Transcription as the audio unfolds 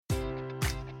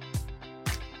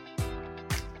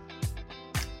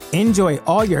Enjoy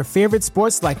all your favorite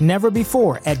sports like never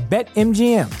before at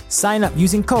BetMGM. Sign up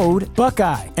using code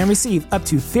Buckeye and receive up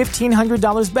to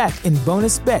 $1,500 back in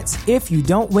bonus bets if you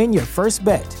don't win your first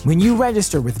bet. When you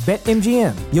register with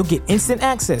BetMGM, you'll get instant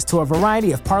access to a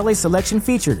variety of parlay selection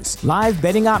features, live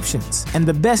betting options, and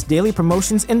the best daily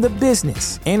promotions in the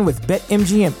business. And with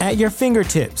BetMGM at your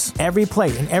fingertips, every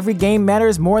play and every game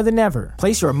matters more than ever.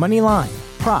 Place your money line,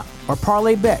 prop, or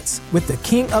parlay bets with the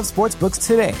king of sportsbooks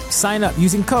today. Sign up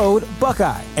using code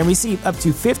Buckeye and receive up to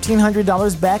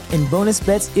 $1,500 back in bonus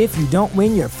bets if you don't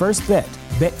win your first bet.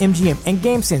 BetMGM and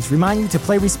GameSense remind you to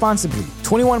play responsibly.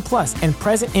 21 plus and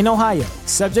present in Ohio,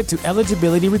 subject to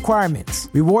eligibility requirements.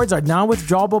 Rewards are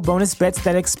non-withdrawable bonus bets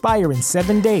that expire in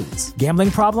 7 days. Gambling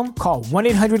problem? Call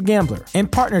 1-800-GAMBLER. In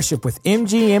partnership with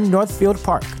MGM Northfield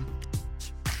Park.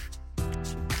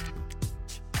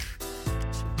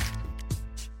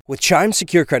 With Chime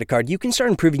Secure Credit Card, you can start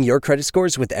improving your credit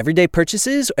scores with everyday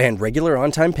purchases and regular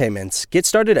on-time payments. Get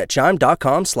started at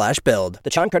Chime.com/build. The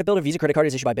Chime Credit Builder Visa Credit Card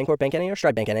is issued by Bancorp Bank N.A. or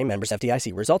Stride Bank N.A. Members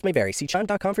FDIC. Results may vary. See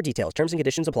Chime.com for details. Terms and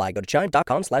conditions apply. Go to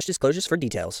Chime.com/disclosures for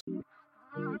details.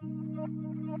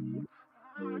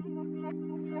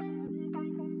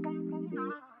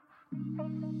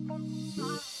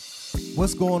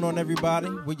 What's going on, everybody?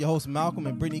 We're your hosts, Malcolm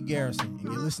and Brittany Garrison, and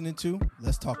you're listening to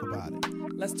Let's Talk About It.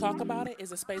 Let's Talk About It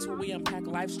is a space where we unpack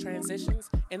life's transitions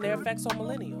and their effects on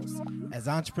millennials. As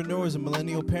entrepreneurs and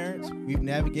millennial parents, we've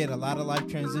navigated a lot of life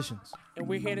transitions. And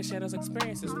we're here to share those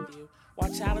experiences with you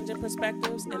while challenging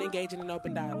perspectives and engaging in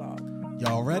open dialogue.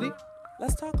 Y'all ready?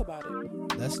 Let's talk about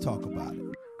it. Let's talk about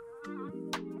it.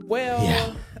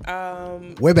 Well,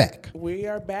 we're back. We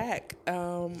are back,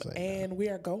 and we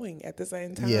are going at the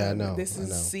same time. Yeah, I know. This is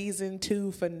season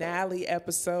 2 finale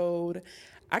episode.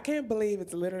 I can't believe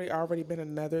it's literally already been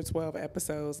another 12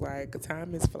 episodes. Like,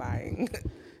 time is flying.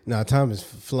 No, time has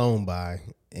flown by,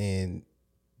 and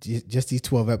just these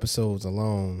 12 episodes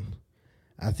alone,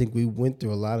 I think we went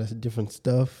through a lot of different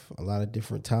stuff, a lot of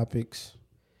different topics.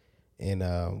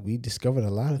 And we discovered a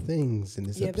lot of things in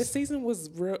this episode. Yeah, this season was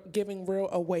giving real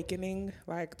awakening,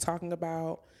 like talking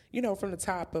about, from the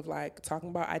top of like talking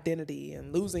about identity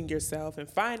and losing yourself and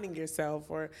finding yourself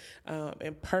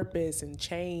and purpose and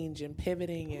change and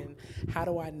pivoting and how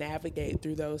do I navigate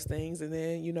through those things. And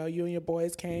then, you and your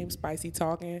boys came, spicy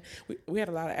talking. We had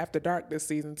a lot of After Dark this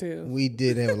season too. We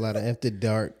did have a lot of After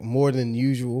Dark, more than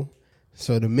usual.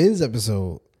 So the men's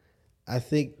episode, I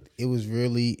think it was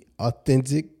really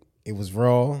authentic. It was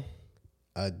raw,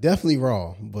 definitely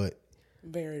raw, but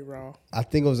very raw. I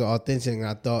think it was authentic, and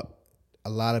I thought a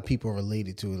lot of people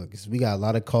related to it. Like, we got a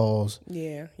lot of calls,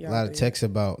 a lot of texts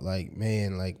about like,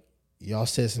 man, like y'all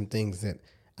said some things that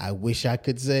I wish I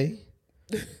could say.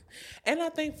 And I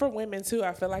think for women too,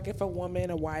 I feel like if a woman,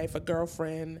 a wife, a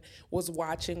girlfriend was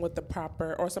watching with the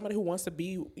proper, or somebody who wants to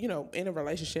be, in a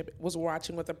relationship was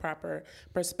watching with the proper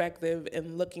perspective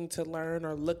and looking to learn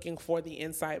or looking for the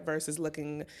insight versus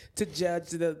looking to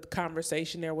judge the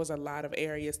conversation, there was a lot of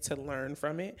areas to learn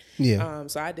from it. Yeah.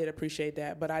 So I did appreciate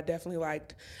that, but I definitely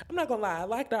I'm not gonna lie, I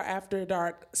liked our After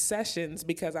Dark sessions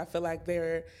because I feel like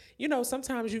they're,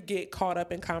 sometimes you get caught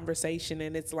up in conversation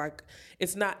and it's like,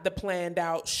 it's not the planned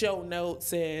out show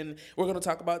notes and we're going to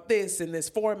talk about this in this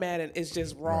format and it's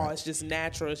just raw. Right. It's just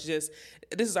natural. It's just,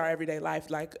 this is our everyday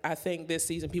life. Like, I think this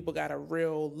season people got a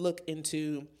real look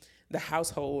into the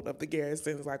household of the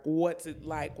Garrisons. Like, what's it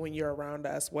like when you're around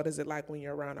us? What is it like when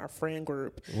you're around our friend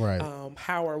group? Right.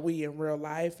 How are we in real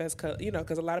life?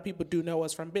 Because a lot of people do know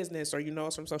us from business or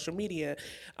us from social media.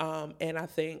 And I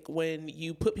think when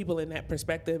you put people in that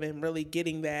perspective and really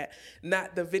getting that,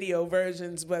 not the video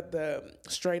versions, but the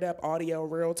straight up audio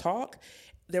real talk,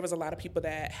 there was a lot of people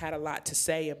that had a lot to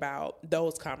say about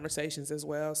those conversations as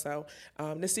well. So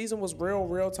this season was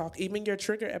real talk. Even your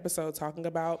Trigger episode talking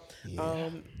about,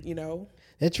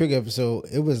 That Trigger episode,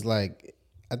 it was like,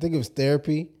 I think it was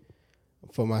therapy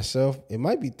for myself. It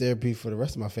might be therapy for the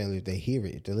rest of my family if they hear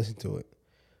it, if they listen to it.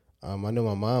 I know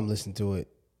my mom listened to it,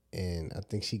 and I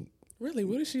think she... Really?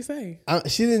 What did she say?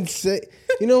 She didn't say...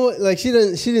 You know what? Like, she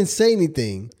didn't say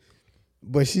anything,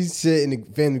 but she said in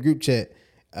the family group chat...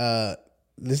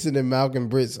 listen to Malcolm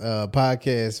Britt's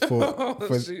podcast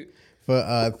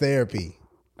for therapy.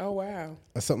 Oh, wow.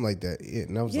 Or something like that. Yeah,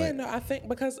 and I was I think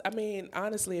because,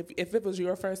 honestly, if it was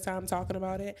your first time talking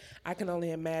about it, I can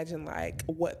only imagine, like,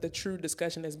 what the true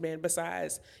discussion has been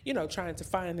besides, trying to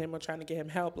find him or trying to get him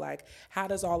help. Like, how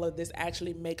does all of this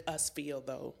actually make us feel,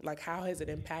 though? Like, how has it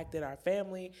impacted our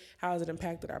family? How has it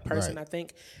impacted our person? Right. I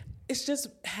think it's just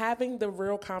having the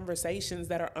real conversations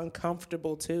that are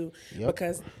uncomfortable too,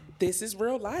 because this is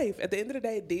real life. At the end of the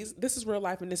day, this is real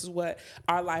life, and this is what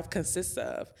our life consists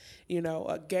of. You know,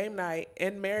 a game night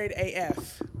and Married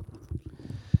AF.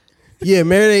 Yeah,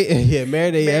 Married AF.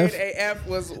 Married AF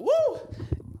was woo.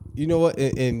 You know what?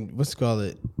 And what's it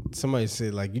called? Somebody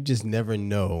said, like, you just never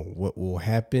know what will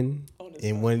happen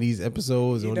in one of these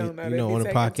episodes on a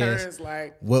podcast.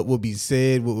 Like, what will be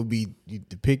said, what will be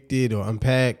depicted or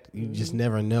unpacked. You just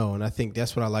never know. And I think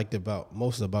that's what I liked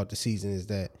most about the season, is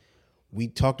that we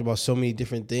talked about so many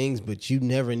different things, but you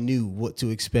never knew what to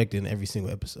expect in every single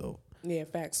episode. Yeah,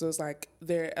 facts. So it's like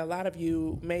a lot of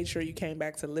you made sure you came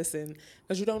back to listen,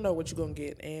 because you don't know what you're going to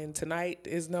get. And tonight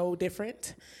is no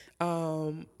different.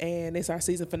 And it's our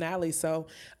season finale. So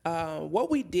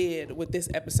what we did with this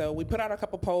episode, we put out a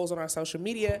couple polls on our social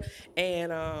media,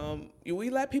 and we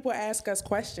let people ask us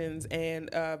questions, and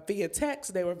via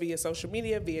text, they were via social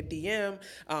media, via DM,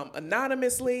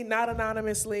 anonymously, not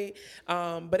anonymously.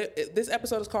 But this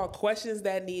episode is called Questions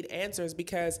That Need Answers,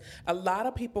 because a lot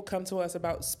of people come to us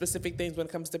about specific things when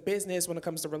it comes to business, when it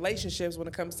comes to relationships, when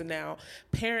it comes to now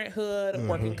parenthood,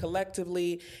 working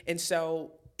collectively. And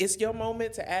so it's your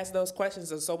moment to ask those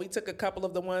questions. And so we took a couple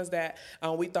of the ones that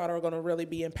we thought are going to really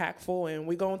be impactful, and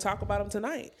we're going to talk about them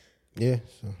tonight. Yeah,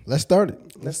 so let's start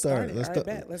it. Let's start it. All right,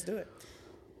 bet. Let's do it.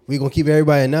 We're going to keep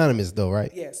everybody anonymous, though,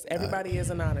 right? Yes, everybody is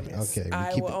anonymous. Okay.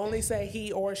 I will only say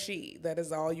he or she. That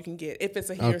is all you can get. If it's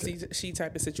a he or she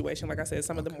type of situation. Like I said,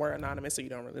 some of them were anonymous, so you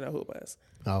don't really know who it was.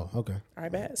 Oh, okay. All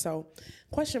right, bet. So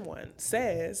question 1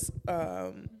 says,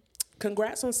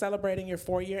 congrats on celebrating your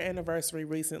 4-year anniversary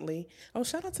recently. Oh,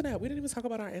 shout out to that. We didn't even talk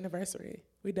about our anniversary.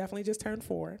 We definitely just turned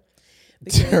 4.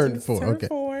 Turned 4, okay.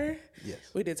 4. Yes.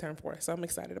 We did turn 4, so I'm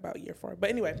excited about year 4. But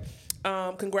anyway,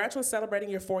 congrats on celebrating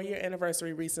your 4-year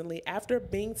anniversary recently. After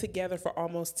being together for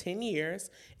almost 10 years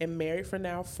and married for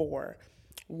now 4,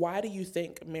 why do you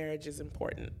think marriage is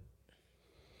important?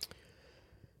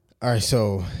 All right,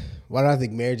 so why do I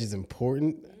think marriage is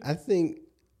important? I think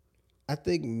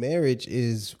marriage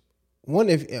is one.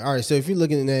 So if you're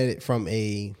looking at it from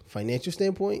a financial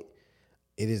standpoint,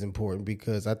 it is important,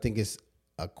 because I think it's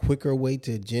a quicker way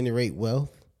to generate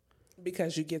wealth.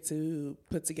 Because you get to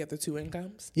put together 2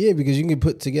 incomes? Yeah, because you can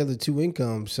put together 2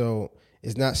 incomes, so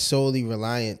it's not solely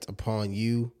reliant upon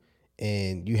you,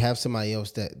 and you have somebody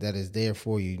else that is there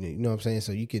for you. You know what I'm saying?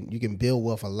 So you can build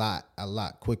wealth a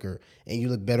lot quicker, and you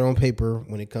look better on paper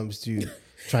when it comes to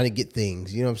trying to get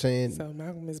things. You know what I'm saying? So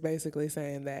Malcolm is basically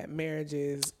saying that marriage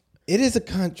is... It is a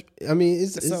contract. I mean,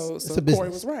 it's a business. Corey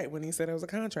was right when he said it was a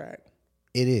contract.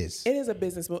 It is. It is a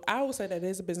business move. I would say that it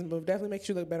is a business move. Definitely makes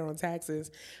you look better on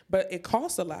taxes, but it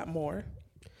costs a lot more.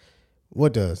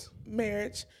 What does?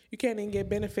 Marriage. You can't even get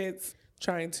benefits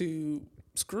trying to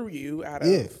screw you out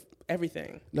of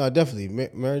everything. No, definitely.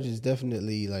 Marriage is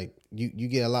definitely like you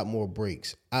get a lot more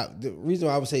breaks. The reason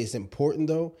why I would say it's important,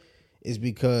 though, is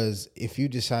because if you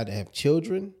decide to have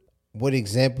children, what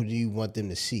example do you want them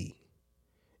to see?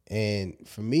 And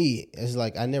for me, it's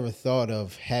like I never thought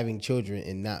of having children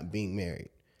and not being married.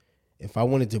 If I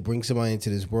wanted to bring somebody into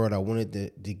this world, I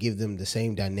wanted to give them the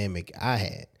same dynamic I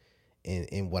had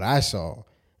and what I saw.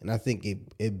 And I think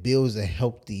it builds a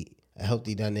healthy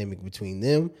dynamic between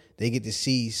them. They get to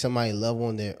see somebody love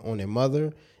on their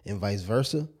mother and vice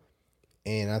versa.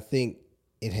 And I think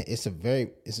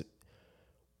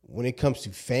when it comes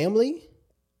to family,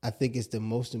 I think it's the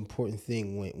most important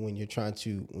thing when you're trying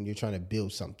to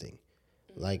build something.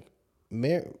 Like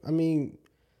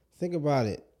think about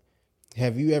it.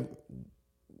 Have you ever,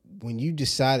 when you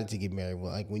decided to get married,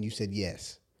 like when you said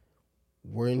yes,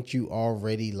 weren't you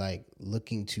already like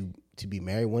looking to be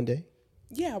married one day?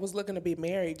 Yeah, I was looking to be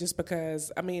married just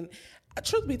because,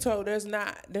 truth be told, there's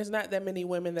not that many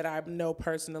women that I know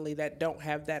personally that don't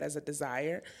have that as a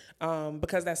desire,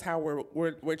 because that's how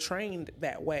we're trained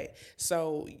that way.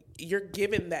 So you're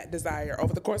given that desire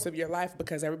over the course of your life,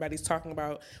 because everybody's talking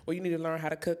about, well, you need to learn how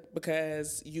to cook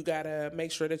because you got to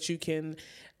make sure that you can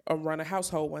run a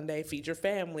household one day, feed your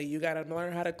family. You got to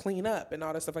learn how to clean up and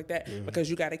all that stuff like that, because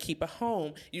you got to keep a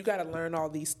home. You got to learn all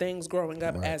these things growing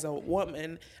up as a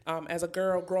woman, as a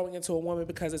girl growing into a woman,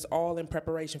 because it's all in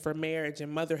preparation for marriage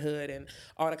and motherhood and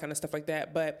all that kind of stuff like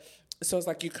that. But so it's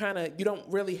like you don't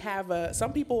really have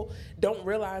some people don't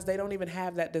realize they don't even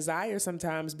have that desire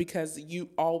sometimes, because you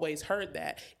always heard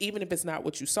that, even if it's not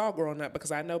what you saw growing up.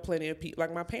 Because I know plenty of people,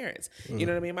 like my parents, you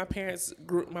know what I mean? My parents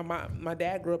my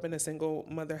dad grew up in a single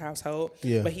mother household,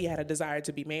 but he had a desire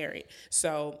to be married.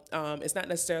 So it's not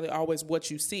necessarily always what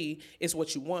you see, it's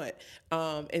what you want.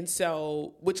 And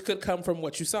so, which could come from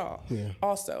what you saw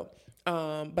also.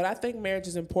 But I think marriage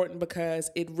is important because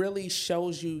it really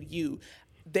shows you.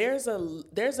 There's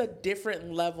a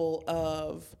different level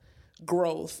of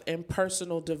growth and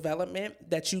personal development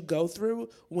that you go through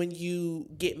when you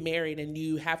get married and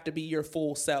you have to be your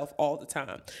full self all the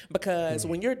time. Because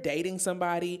when you're dating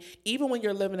somebody, even when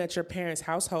you're living at your parents'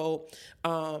 household,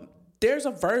 there's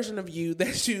a version of you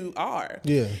that you are.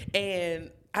 Yeah.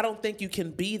 And I don't think you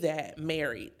can be that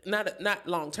married, not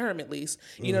long term at least.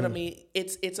 You know what I mean?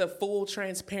 It's a full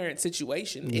transparent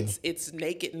situation. Yeah. It's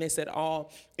nakedness in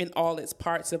all its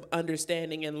parts of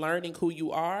understanding and learning who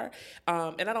you are.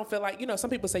 And I don't feel like, some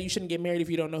people say you shouldn't get married if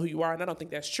you don't know who you are, and I don't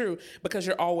think that's true because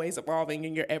you're always evolving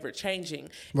and you're ever changing.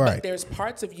 Right. But there's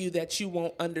parts of you that you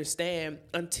won't understand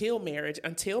until marriage,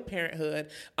 until parenthood,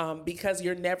 because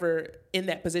you're never in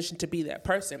that position to be that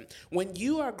person. When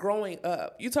you are growing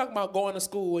up, you talk about going to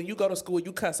school. When you go to school,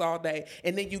 you cuss all day,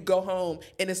 and then you go home,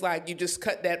 and it's like you just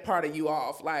cut that part of you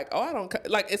off. Like, oh, I don't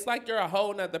like. It's like you're a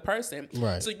whole nother person.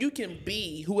 Right. So you can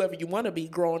be whoever you want to be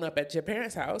growing up at your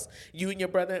parents' house. You and your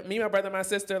brother, me, my brother, my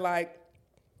sister, like.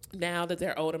 Now that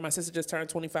they're older, my sister just turned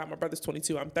 25, my brother's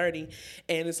 22, I'm 30,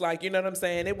 and it's like, you know what I'm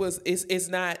saying? It's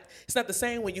not the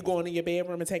same when you go into your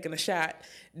bedroom and taking a shot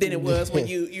than it was when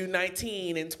you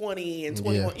 19 and 20 and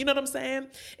 21. Yeah. You know what I'm saying?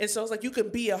 And so it's like you can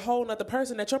be a whole nother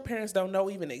person that your parents don't know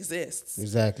even exists.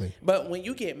 Exactly. But when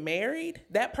you get married,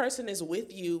 that person is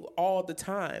with you all the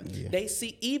time. Yeah. They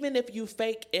see, even if you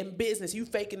fake in business, you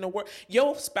fake in the work,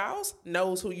 your spouse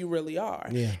knows who you really are.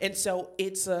 Yeah. And so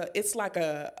it's like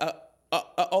a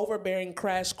overbearing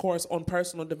crash course on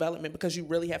personal development because you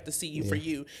really have to see you for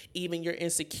you, even your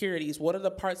insecurities. What are the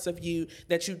parts of you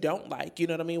that you don't like? You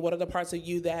know what I mean? What are the parts of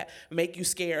you that make you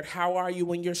scared? How are you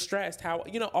when you're stressed? How,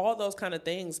 all those kind of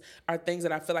things are things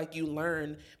that I feel like you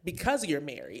learn because you're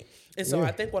married. And so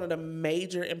I think one of the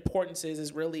major importances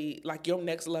is really like your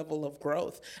next level of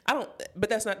growth. But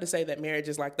that's not to say that marriage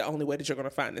is like the only way that you're going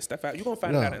to find this stuff out. You're going to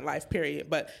find it out in life, period.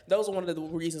 But those are one of the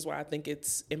reasons why I think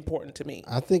it's important to me.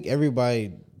 I think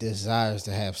everybody desires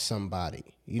to have somebody,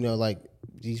 like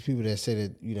these people that say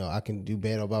that, I can do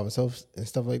bad all by myself and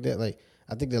stuff like that. Like,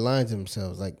 I think they're lying to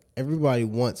themselves. Like, everybody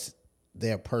wants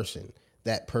their person,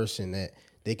 that person that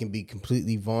they can be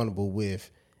completely vulnerable with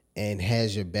and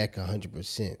has your back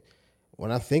 100%.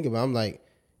 When I think about it, I'm like,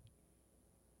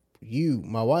 you,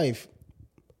 my wife,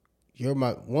 you're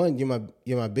my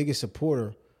biggest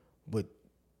supporter, but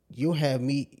you'll have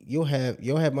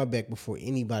my back before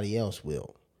anybody else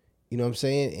will. You know what I'm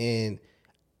saying? And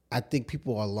I think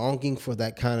people are longing for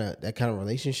that kind of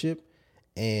relationship,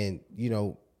 and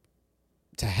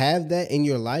to have that in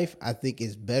your life, I think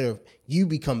is better. You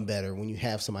become better when you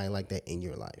have somebody like that in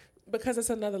your life because it's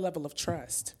another level of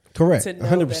trust. Correct. To know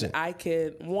 100%.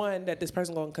 that that this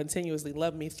person going to continuously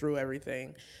love me through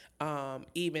everything,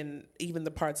 even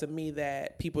the parts of me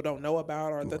that people don't know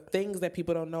about, or the things that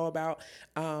people don't know about,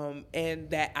 and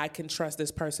that I can trust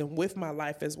this person with my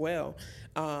life as well.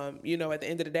 At the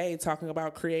end of the day, talking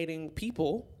about creating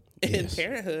people in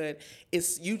parenthood,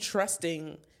 it's you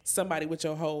trusting somebody with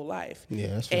your whole life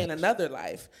and another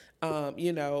life.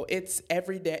 It's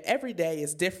every day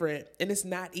is different, and it's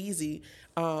not easy.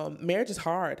 Marriage is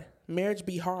hard. Marriage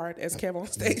be hard, as Kev on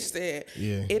stage said.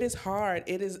 Yeah. It is hard.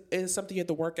 It is something you have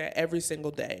to work at every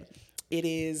single day. It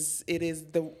is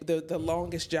the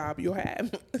longest job you'll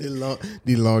have.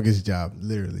 The longest job,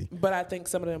 literally. But I think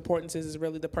some of the importance is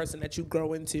really the person that you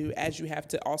grow into as you have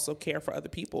to also care for other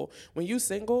people. When you're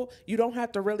single, you don't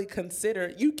have to really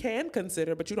consider. You can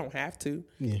consider, but you don't have to.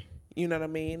 Yeah. You know what I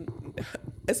mean?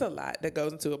 It's a lot that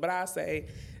goes into it. But I'll say,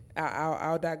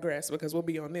 I'll digress because we'll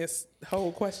be on this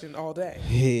whole question all day.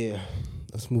 Yeah.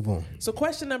 Let's move on. So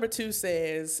question number 2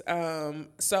 says,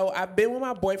 so I've been with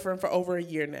my boyfriend for over a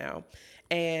year now,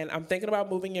 and I'm thinking about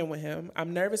moving in with him.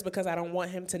 I'm nervous because I don't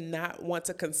want him to not want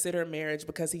to consider marriage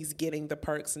because he's getting the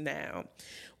perks now.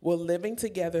 Will living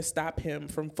together stop him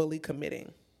from fully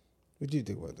committing? What do you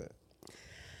think about that?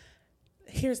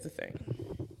 Here's the thing.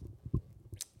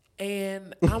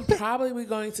 And I'm probably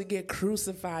going to get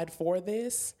crucified for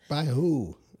this. By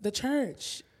who? The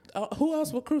church. Who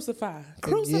else will crucify?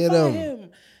 Crucify him.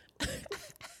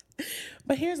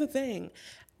 But here's the thing.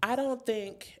 I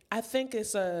think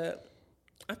it's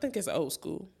old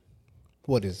school.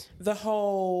 What is? The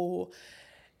whole,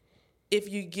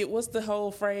 what's the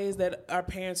whole phrase that our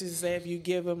parents used to say, if you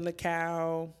give him the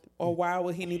cow, or why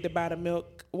would he need to buy the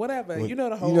milk? Whatever. You know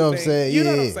the whole thing. What I'm saying? You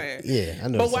know what I'm saying? Yeah, I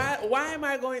know. But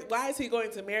why is he going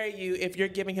to marry you if you're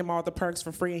giving him all the perks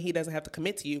for free and he doesn't have to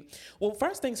commit to you? Well,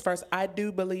 first things first, I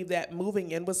do believe that moving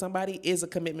in with somebody is a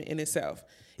commitment in itself.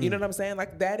 You know what I'm saying?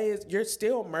 Like that is, you're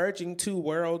still merging two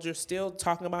worlds. You're still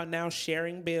talking about now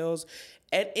sharing bills,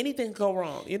 and anything can go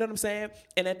wrong. You know what I'm saying?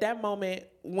 And at that moment,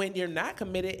 when you're not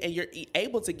committed and you're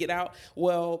able to get out,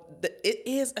 well, it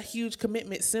is a huge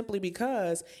commitment simply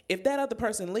because if that other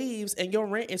person leaves and your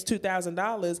rent is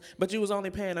 $2,000, but you was only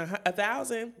paying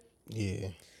 $1,000,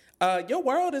 your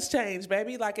world has changed,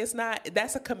 baby. Like it's not,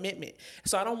 that's a commitment.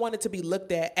 So I don't want it to be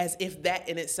looked at as if that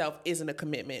in itself isn't a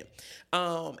commitment.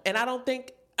 And I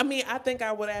think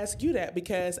I would ask you that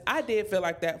because I did feel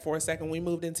like that for a second. We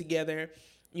moved in together,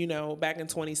 back in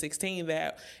 2016,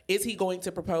 that is he going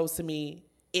to propose to me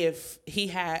if he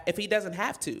doesn't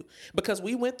have to? Because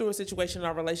we went through a situation in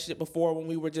our relationship before when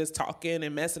we were just talking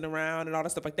and messing around and all that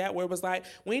stuff like that, where it was like,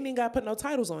 we ain't even got to put no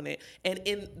titles on it. And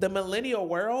in the millennial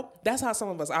world, that's how some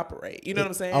of us operate. You know what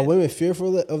I'm saying? Are women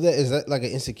fearful of that? Is that like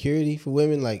an insecurity for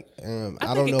women? Like,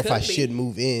 I don't know if I should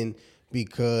move in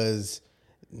because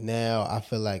now I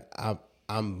feel like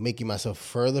I'm making myself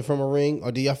further from a ring,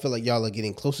 or do y'all feel like y'all are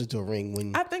getting closer to a ring?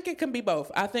 When I think it can be both.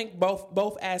 I think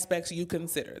both aspects you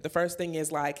consider. The first thing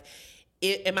is like,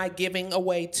 am I giving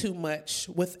away too much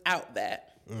without that?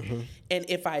 Mm-hmm. And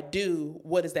if I do,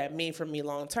 what does that mean for me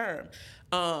long term?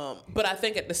 But I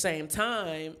think at the same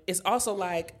time, it's also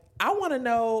like, I want to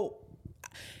know.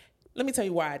 Let me tell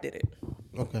you why I did it.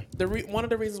 Okay. One of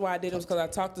the reasons why I did it was because I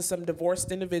talked to some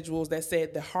divorced individuals that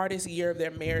said the hardest year of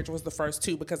their marriage was the first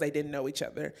 2 because they didn't know each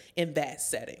other in that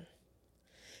setting.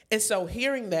 And so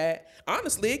hearing that,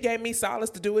 honestly, it gave me solace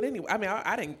to do it anyway. I mean,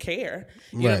 I didn't care.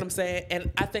 You know what I'm saying?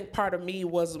 And I think part of me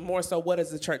was more so, what is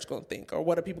the church going to think? Or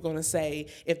what are people going to say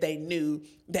if they knew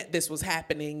that this was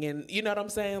happening? And you know what I'm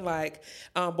saying? Like,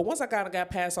 but once I kind of got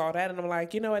past all that, and I'm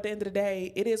like, at the end of the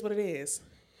day, it is what it is.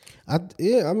 I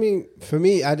mean, for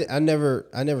me, I never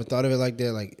thought of it like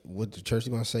that, like what the church is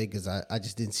going to say, because I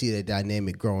just didn't see that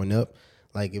dynamic growing up.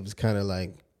 Like, it was kind of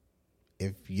like,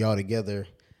 if y'all together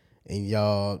and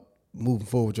y'all moving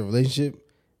forward with your relationship,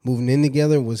 moving in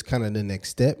together was kind of the next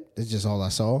step. That's just all I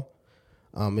saw.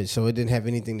 And so it didn't have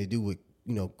anything to do with,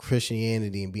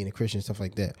 Christianity and being a Christian and stuff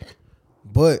like that.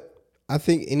 But I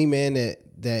think any man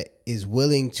that is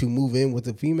willing to move in with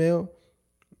a female,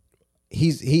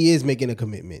 he is making a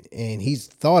commitment, and he's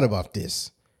thought about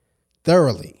this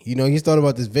thoroughly. He's thought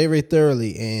about this very, very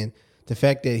thoroughly, and the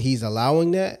fact that he's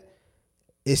allowing that,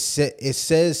 it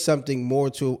says something more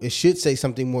to. It should say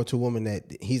something more to a woman that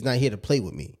he's not here to play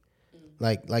with me,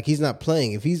 like he's not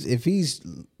playing. If he's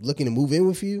looking to move in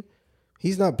with you,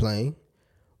 he's not playing.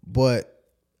 But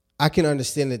I can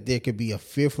understand that there could be a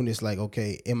fearfulness, like,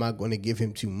 okay, am I going to give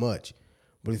him too much?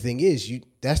 But the thing is,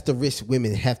 that's the risk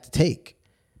women have to take.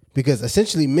 Because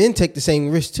essentially men take the same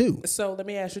risk too. So let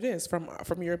me ask you this,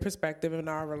 from your perspective in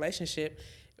our relationship,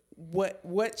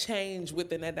 what changed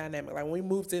within that dynamic? Like when we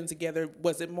moved in together,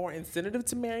 was it more incentive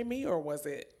to marry me, or was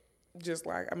it just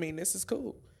like, this is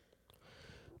cool?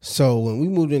 So when we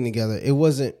moved in together, it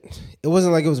wasn't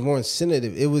like it was more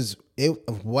incentive.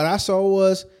 What I saw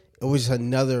was it was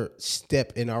another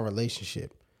step in our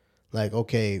relationship. Like,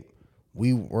 okay,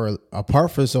 we were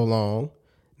apart for so long.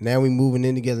 Now we moving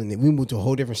in together. We moved to a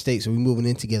whole different state, so we moving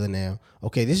in together now.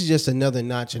 Okay, this is just another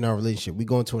notch in our relationship. We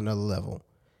going to another level.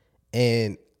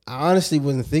 And I honestly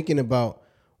wasn't thinking about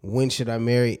when should I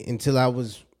marry until I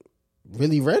was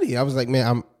really ready. I was like,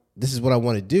 man, this is what I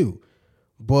want to do.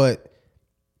 But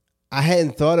I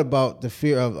hadn't thought about the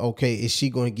fear of, okay, is she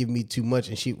going to give me too much,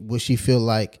 and will she feel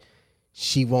like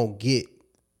she won't get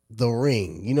the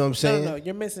ring? You know what I'm saying? No,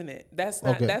 you're missing it. That's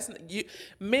not. Okay. That's you.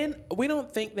 Men. We don't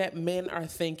think that men are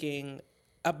thinking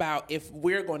about if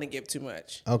we're going to give too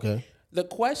much. Okay. The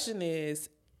question is,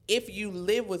 if you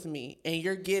live with me and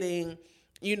you're getting,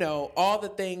 all the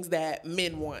things that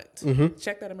men want. Mm-hmm.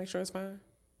 Check that and make sure it's fine.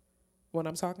 When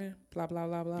I'm talking, blah blah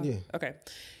blah blah. Yeah. Okay.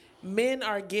 Men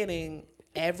are getting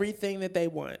everything that they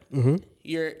want. Mm-hmm.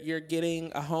 You're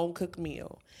getting a home cooked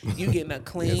meal. You getting a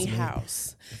clean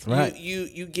house. That's right.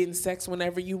 You getting sex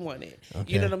whenever you want it.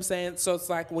 Okay. You know what I'm saying? So it's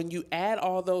like when you add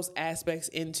all those aspects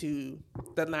into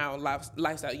the now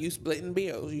lifestyle, you splitting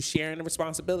bills, you sharing the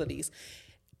responsibilities.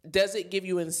 Does it give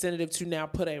you incentive to now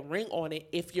put a ring on it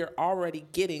if you're already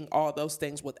getting all those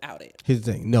things without it? Here's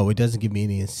the thing. No, it doesn't give me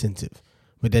any incentive.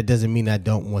 But that doesn't mean I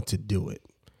don't want to do it.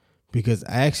 Because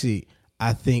I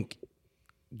think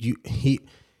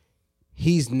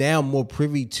he's now more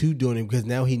privy to doing it because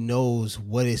now he knows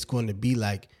what it's going to be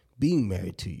like being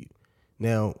married to you.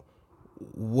 Now,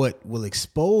 what will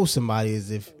expose somebody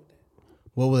is if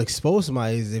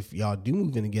y'all do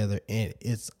move in together and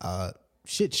it's a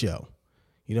shit show.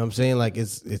 You know what I'm saying? Like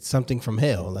it's something from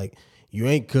hell. Like you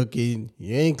ain't cooking,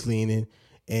 you ain't cleaning,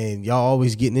 and y'all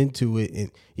always getting into it,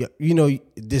 and you know,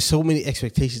 there's so many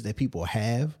expectations that people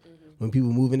have when people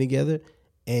moving together,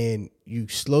 and you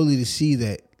slowly to see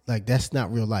that like that's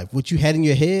not real life. What you had in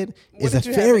your head is a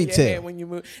fairy tale when you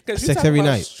moved. Because you sex talking every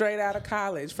about night. straight out of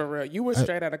college for real. You were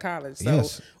straight out of college. So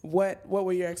yes. what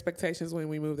were your expectations when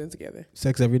we moved in together?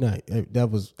 Sex every night. That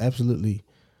was absolutely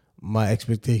my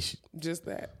expectation. Just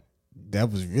that.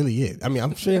 That was really it. I mean,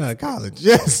 I'm straight out of college.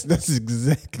 Yes, that's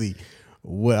exactly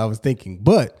what I was thinking.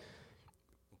 But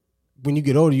when you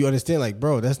get older, you understand, like,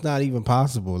 bro, that's not even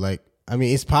possible. Like, I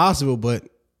mean, it's possible, but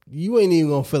you ain't even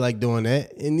gonna feel like doing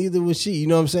that, and neither was she. You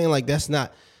know what I'm saying? Like, that's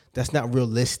not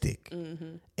realistic,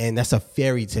 and that's a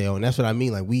fairy tale, and that's what I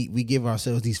mean. Like, we give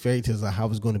ourselves these fairy tales of how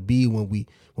it's gonna be when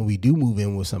we do move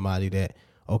in with somebody. That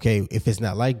okay, if it's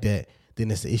not like that, then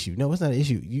it's the issue. No, it's not an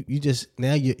issue. You just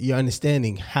now you're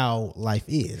understanding how life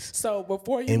is. So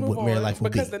before you and move what married on, life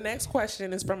will because be. the next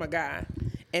question is from a guy,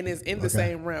 and is in the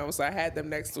same realm. So I had them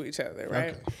next to each other, right?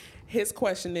 Okay. His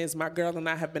question is, my girl and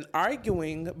I have been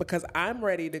arguing because I'm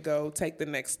ready to go take the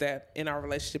next step in our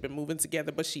relationship and moving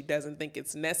together, but she doesn't think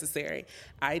it's necessary.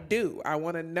 I do. I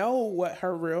want to know what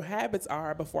her real habits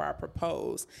are before I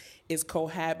propose. Is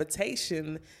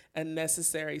cohabitation a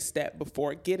necessary step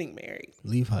before getting married?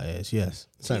 Leave her ass. Yes.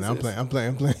 Son, I'm Jesus.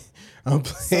 playing.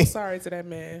 So sorry to that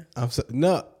man.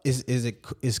 No.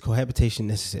 Is cohabitation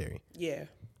necessary? Yeah.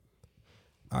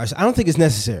 All right, so I don't think it's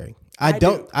necessary. I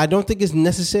don't think it's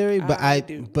necessary, but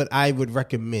do. but I would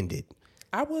recommend it.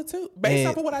 I would too, based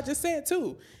off of what I just said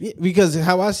too. Yeah, because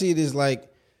how I see it is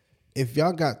like, if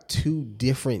y'all got two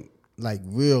different like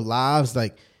real lives,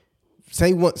 like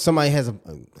say somebody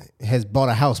has bought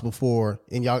a house before,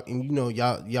 and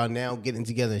y'all now getting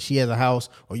together, and she has a house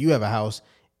or you have a house,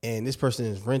 and this person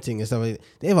is renting and stuff like that.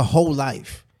 They have a whole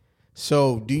life.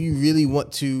 So do you really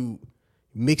want to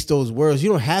mix those worlds? You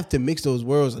don't have to mix those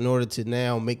worlds in order to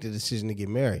now make the decision to get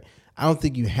married. I don't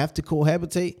think you have to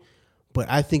cohabitate, but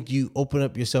I think you open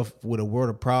up yourself with a world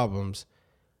of problems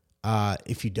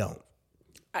if you don't.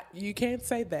 You can't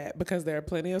say that, because there are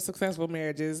plenty of successful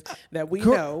marriages that we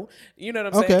know. You know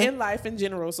what I'm saying? In life in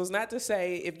general. So it's not to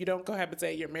say if you don't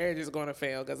cohabitate, your marriage is going to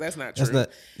fail, because that's not true.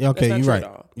 Okay, you're true right. At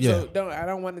all. Yeah. So I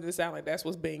don't want it to sound like that's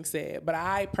what's being said, but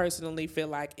I personally feel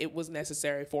like it was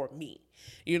necessary for me.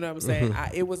 You know what I'm saying?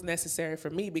 It was necessary for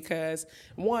me because,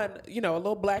 one, a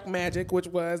little black magic, which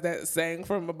was that saying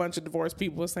from a bunch of divorced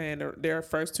people saying their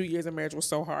first 2 years of marriage was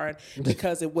so hard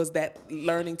because it was that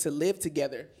learning to live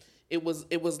together. It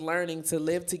was learning to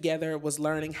live together. It was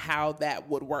learning how that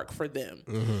would work for them.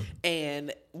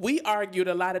 And we argued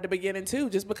a lot at the beginning too,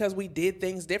 just because we did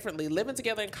things differently. Living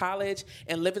together in college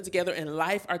and living together in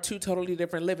life are two totally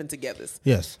different living togethers.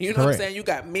 Yes, you know correct. what I'm saying? You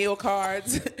got meal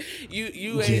cards.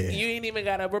 you ain't even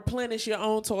gotta replenish your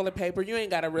own toilet paper. You ain't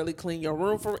gotta really clean your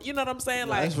room for. You know what I'm saying?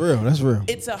 Like, that's real. That's real.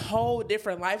 It's a whole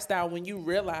different lifestyle when you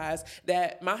realize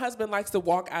that my husband likes to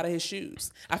walk out of his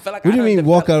shoes. I feel like what do you mean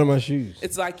walk out of my shoes?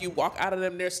 It's like you walk out of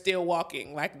them, they're still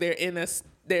walking. Like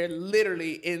they're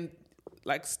literally in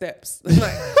like steps.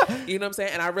 Like, you know what I'm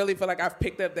saying? And I really feel like I've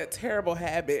picked up that terrible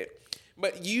habit.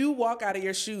 But you walk out of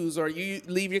your shoes, or you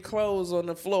leave your clothes on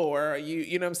the floor, or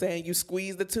you know what I'm saying? You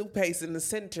squeeze the toothpaste in the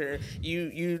center.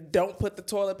 You don't put the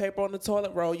toilet paper on the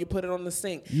toilet roll. You put it on the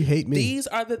sink. You hate me. These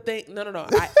are the things. No.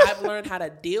 I've learned how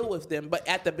to deal with them. But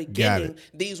at the beginning,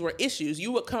 these were issues.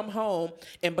 You would come home,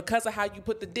 and because of how you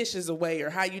put the dishes away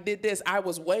or how you did this, I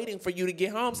was waiting for you to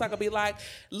get home so I could be like,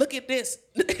 look at this.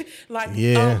 Let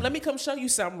me come show you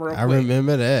something real quick. I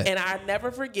remember that. And I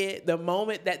never forget the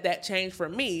moment that changed for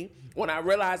me. When I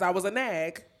realized I was a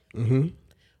nag,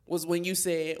 was when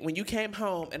you came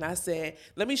home and I said,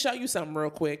 let me show you something real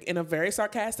quick, in a very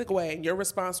sarcastic way. And your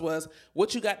response was,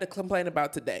 what you got to complain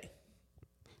about today?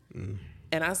 And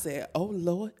I said, oh,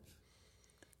 Lord.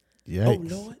 Yikes.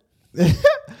 Oh, Lord.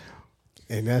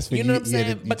 And that's when you know what I'm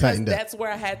saying? Because that's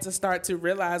where I had to start to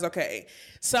realize, okay,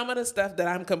 some of the stuff that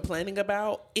I'm complaining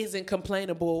about isn't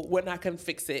complainable when I can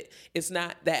fix it. It's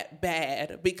not that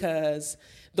bad, because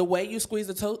the way you squeeze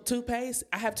the toothpaste,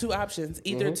 I have two options: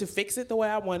 either to fix it the way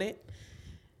I want it,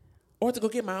 or to go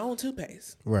get my own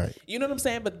toothpaste. Right. You know what I'm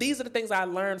saying? But these are the things I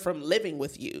learned from living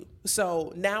with you.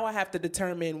 So now I have to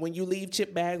determine, when you leave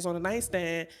chip bags on the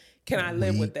nightstand, can I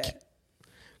live with that?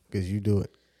 Because you do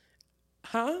it.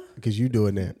 Huh? Because you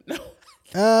doing that. No.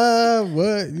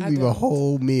 What? You leave a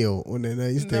whole meal on the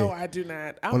nightstand. No, I do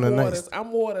not.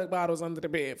 I'm water bottles under the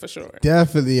bed for sure.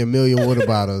 Definitely a million water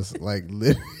bottles. Like,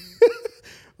 literally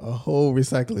a whole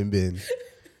recycling bin.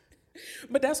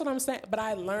 But that's what I'm saying. But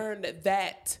I learned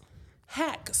that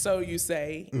hack, so you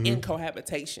say, in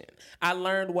cohabitation. I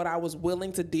learned what I was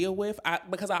willing to deal with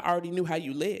because I already knew how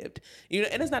you lived. You know,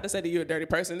 and it's not to say that you're a dirty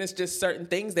person. It's just certain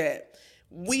things that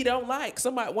we don't like.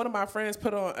 One of my friends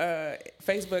put on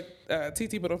Facebook,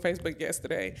 TT put on Facebook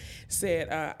yesterday, said,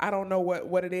 I don't know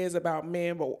what it is about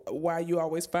men, but why you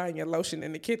always find your lotion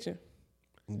in the kitchen.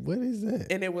 What is that?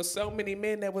 And there was so many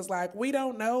men that was like, we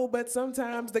don't know, but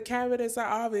sometimes the cabinets are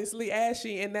obviously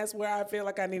ashy, and that's where I feel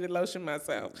like I need to lotion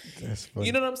myself. That's funny.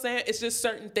 You know what I'm saying? It's just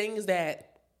certain things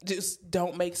that just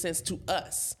don't make sense to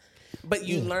us. But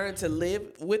you learn to live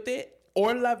with it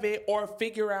or love it or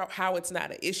figure out how it's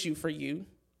not an issue for you.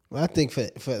 Well, I think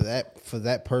for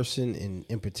that person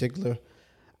in particular,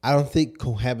 I don't think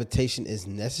cohabitation is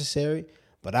necessary,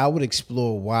 but I would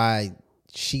explore why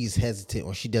she's hesitant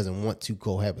or she doesn't want to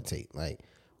cohabitate. Like,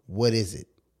 what is it?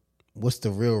 What's the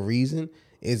real reason?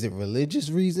 Is it religious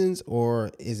reasons,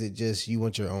 or is it just you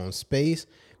want your own space?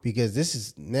 Because this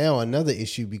is now another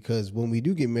issue, because when we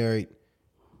do get married,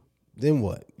 then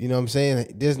what? You know what I'm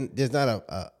saying? There's not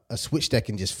a switch that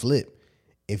can just flip.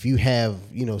 If you have,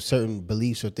 you know, certain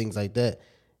beliefs or things like that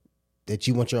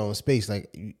you want your own space,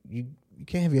 like you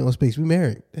can't have your own space. We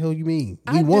married. The hell you mean?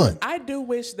 We won. I do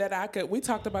wish that I could. We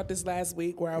talked about this last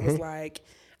week where I was like,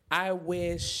 I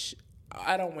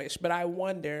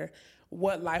wonder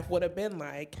what life would have been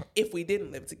like if we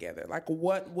didn't live together. Like,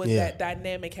 what would that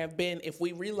dynamic have been if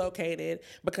we relocated?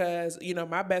 Because, you know,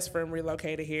 my best friend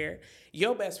relocated here.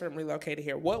 Your best friend relocated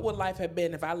here. What would life have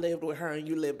been if I lived with her and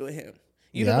you lived with him?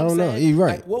 You know what I'm saying? I don't know. You're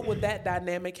right. Like, what would that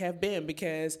dynamic have been?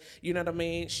 Because, you know what I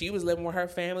mean? She was living with her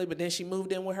family, but then she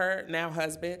moved in with her now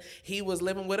husband. He was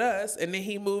living with us, and then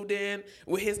he moved in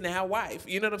with his now wife.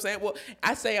 You know what I'm saying? Well,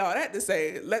 I say all that to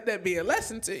say, let that be a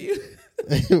lesson to you.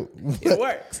 It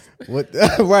works. What?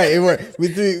 Right, it works.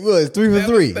 It's 3 for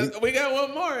 3. We got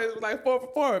one more. It's like 4 for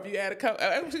 4. If you add a couple,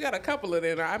 we got a couple of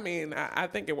them. I mean, I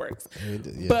think it works.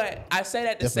 Yeah. But I say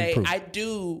that to Definitely say,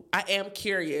 proof. I am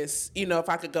curious, you know, if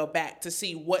I could go back to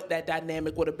see what that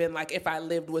dynamic would have been like if I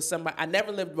lived with somebody. I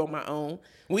never lived on my own.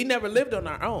 We never lived on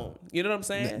our own. You know what I'm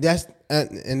saying? That's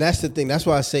the thing. That's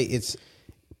why I say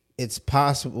it's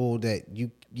possible that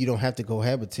you don't have to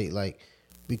cohabitate, like,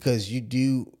 because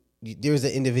there's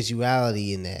an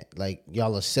individuality in that. Like,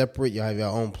 y'all are separate. Y'all have your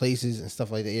own places and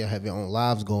stuff like that. Y'all have your own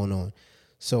lives going on.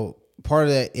 So part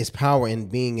of that is power in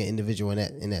being an individual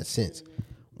in that sense.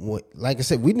 Like I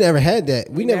said, we never had that.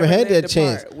 We never had that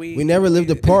chance. We never lived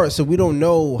apart, so we don't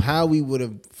know how we would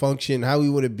have functioned, how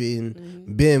we would have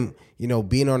been, you know,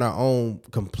 being on our own,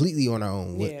 completely on our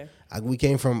own. Yeah. We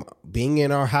came from being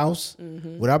in our house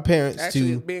with our parents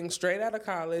Actually, to being straight out of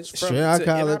college, in our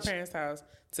parents' house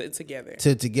together.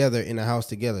 Together in a house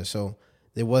together. So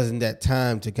there wasn't that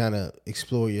time to kind of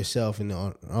explore yourself and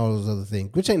all those other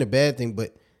things, which ain't a bad thing,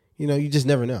 but you know, you just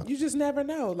never know. You just never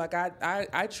know. Like,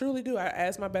 I truly do. I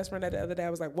asked my best friend that the other day. I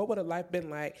was like, what would a life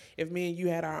been like if me and you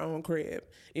had our own crib?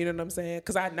 You know what I'm saying?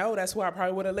 Because I know that's who I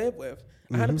probably would have lived with.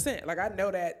 100%. Like, I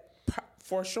know that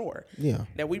for sure. Yeah.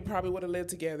 That we probably would have lived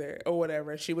together or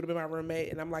whatever. She would have been my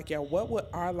roommate. And I'm like, yo, what would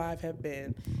our life have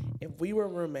been if we were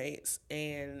roommates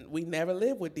and we never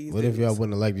lived with these What dudes? if y'all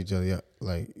wouldn't have liked each other? Yeah,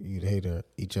 like, you'd hate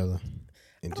each other.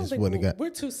 And just wouldn't have got. We're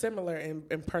too similar in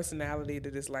personality to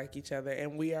dislike each other,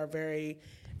 and we are very,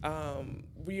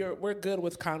 we're good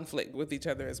with conflict with each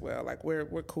other as well. Like,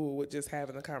 we're cool with just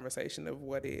having a conversation of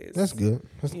what is. That's good.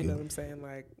 That's good. You know what I'm saying?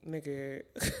 Like, nigga.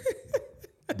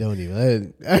 Don't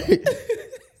even. All right.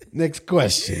 Next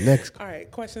question. All right,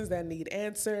 questions that need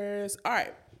answers. All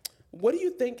right. What do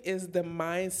you think is the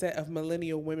mindset of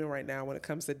millennial women right now when it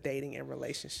comes to dating and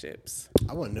relationships?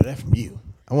 I want to know that from you.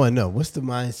 I want to know, what's the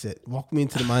mindset? Walk me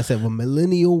into the mindset of a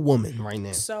millennial woman right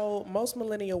now. So most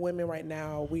millennial women right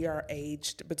now, we are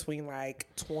aged between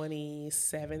like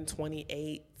 27,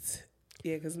 28.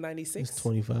 Yeah, because 96. It's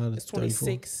 25. It's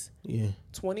 26. 34. Yeah.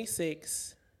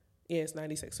 26. Yeah, it's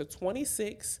 96. So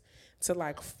 26 to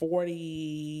like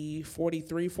 40,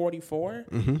 43, 44.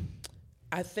 Mm-hmm.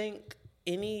 I think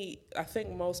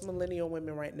most millennial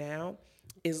women right now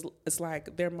it's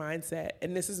like their mindset,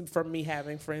 and this is from me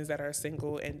having friends that are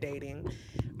single and dating.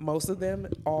 Most of them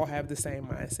all have the same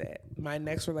mindset. My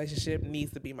next relationship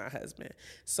needs to be my husband.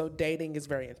 So dating is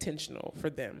very intentional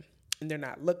for them. And they're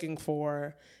not looking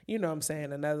for, you know what I'm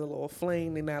saying, another little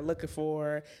fling. They're not looking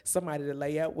for somebody to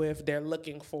lay up with. They're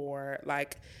looking for,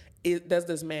 like, does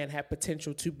this man have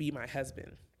potential to be my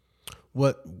husband?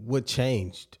 What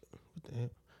changed? What the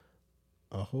heck?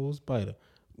 A whole spider.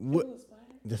 What?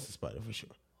 That's a spider for sure.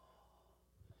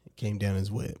 It came down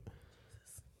his web.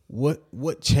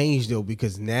 What changed though?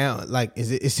 Because now, like,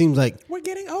 it seems like we're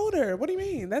getting older. What do you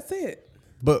mean? That's it.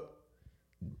 But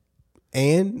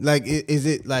And like, is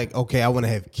it like, okay, I want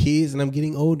to have kids and I'm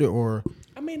getting older, or?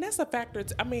 I mean, that's a factor.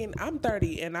 I mean, I'm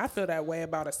 30 and I feel that way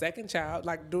about a second child.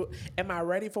 Like, am I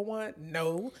ready for one?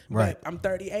 No. Right. But I'm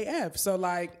 30 AF. So,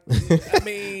 like, I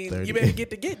mean, you better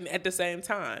get to getting at the same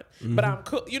time. Mm-hmm. But I'm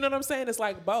cool. You know what I'm saying? It's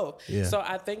like both. Yeah. So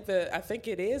I think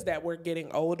it is that we're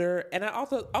getting older. And I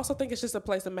also think it's just a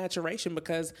place of maturation,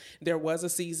 because there was a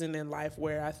season in life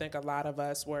where I think a lot of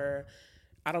us were,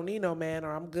 I don't need no man,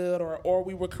 or I'm good, or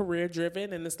we were career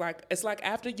driven. And it's like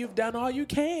after you've done all you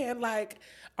can, like,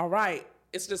 all right,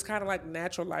 it's just kind of like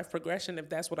natural life progression. If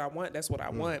that's what I want, that's what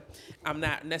I want. I'm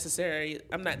not necessarily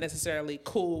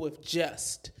cool with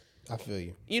just, I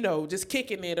feel you, just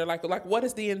kicking it, or like what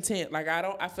is the intent? Like,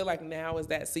 I feel like now is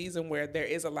that season where there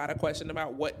is a lot of question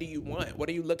about what do you want? What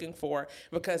are you looking for?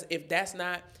 Because if that's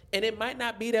not, and it might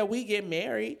not be that we get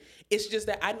married, it's just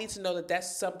that I need to know that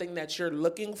that's something that you're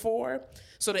looking for,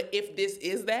 so that if this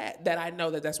is that I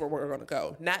know that that's where we're going to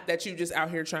go. Not that you just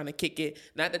out here trying to kick it.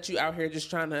 Not that you out here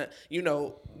just trying to,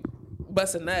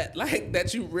 bust a nut. Like,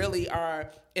 that you really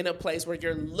are in a place where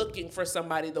you're looking for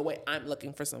somebody the way I'm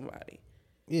looking for somebody.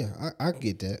 Yeah, I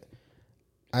get that.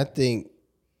 I think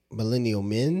millennial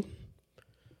men,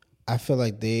 I feel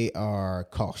like they are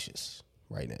cautious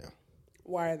right now.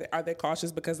 Why are they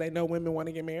cautious? Because they know women want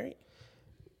to get married?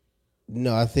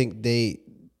 No, I think they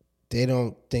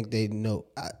don't think they know.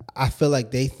 I feel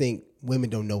like they think women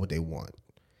don't know what they want,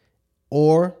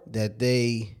 or that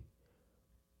they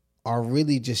are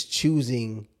really just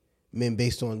choosing men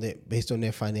based on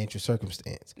their financial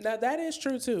circumstance. Now that is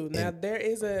true too. Now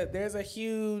there's a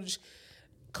huge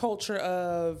culture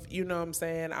of,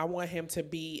 I want him to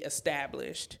be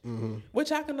established,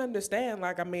 which I can understand.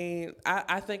 Like, I mean,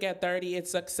 I think at 30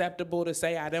 it's acceptable to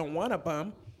say I don't want a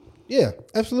bum. Yeah,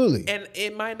 absolutely. And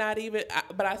it might not even,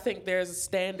 but I think there's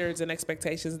standards and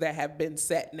expectations that have been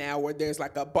set now where there's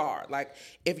like a bar. Like,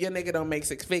 if your nigga don't make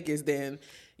 6 figures, then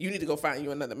you need to go find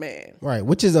you another man. Right,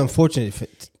 which is unfortunate.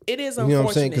 It is unfortunate. You know what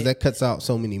I'm saying? Because that cuts out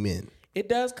so many men. It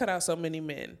does cut out so many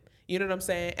men. You know what I'm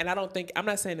saying? And I'm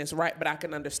not saying it's right, but I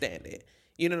can understand it.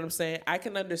 You know what I'm saying? I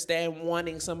can understand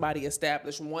wanting somebody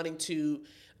established, wanting to,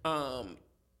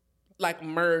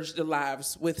 merge the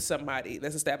lives with somebody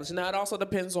that's established. Now, it also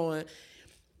depends on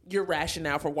your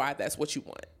rationale for why that's what you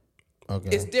want. Okay.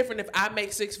 It's different if I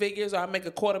make 6 figures or I make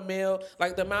 $250,000.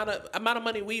 Like, the amount of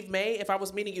money we've made, if I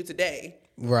was meeting you today.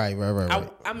 Right.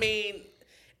 I mean,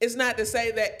 it's not to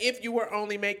say that if you were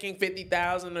only making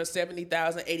 $50,000 or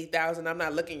 $70,000, $80,000, I'm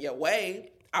not looking your way.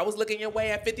 I was looking your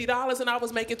way at $50 and I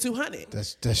was making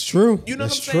 $200. That's true. You know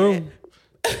that's what I'm saying? True.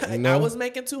 I was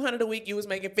making $200 a week. You was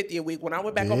making $50 a week. When I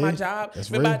went back on my job,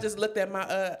 remember I just looked at my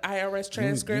IRS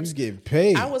transcripts. You was getting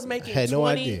paid. I was making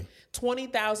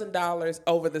 $20,000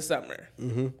 over the summer.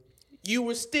 Mm-hmm. You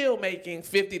were still making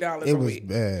 $50 a week. It was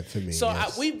bad for me. So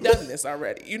yes. We've done this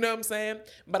already. You know what I'm saying?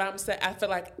 But I feel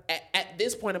like at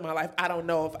this point in my life, I don't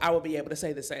know if I would be able to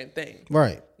say the same thing.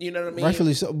 Right. You know what I mean?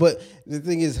 Rightfully so. But the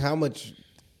thing is, how much?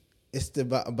 It's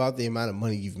about the amount of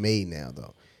money you've made now,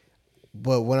 though.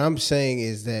 But what I'm saying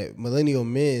is that millennial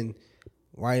men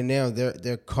right now,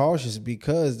 they're cautious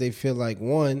because they feel like,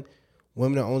 one,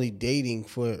 women are only dating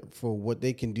for what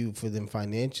they can do for them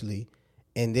financially,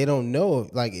 and they don't know,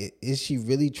 like, is she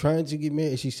really trying to get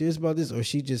married? Is she serious about this, or is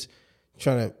she just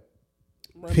trying to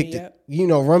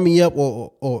run me up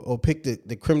or pick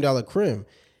the creme de la creme?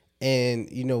 And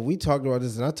we talked about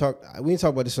this, and we didn't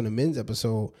talk about this on the men's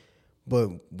episode,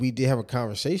 but we did have a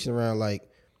conversation around, like,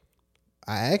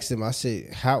 I asked them, I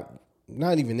said, how,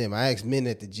 not even them, I asked men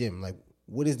at the gym, like,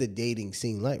 what is the dating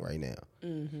scene like right now?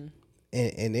 Mm-hmm.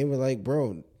 And they were like,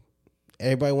 bro,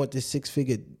 everybody want this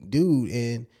 6-figure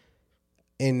dude,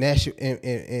 and that's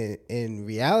in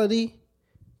reality,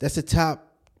 that's the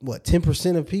top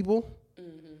 10% of people.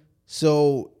 Mm-hmm.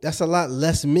 So that's a lot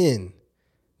less men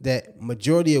that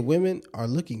majority of women are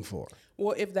looking for.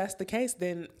 Well, if that's the case,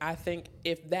 then I think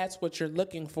if that's what you're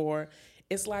looking for,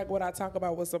 it's like what I talk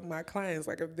about with some of my clients.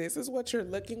 Like, if this is what you're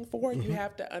looking for, mm-hmm. you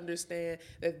have to understand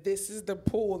that this is the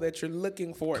pool that you're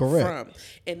looking for it from.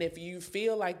 And if you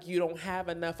feel like you don't have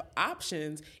enough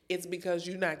options, it's because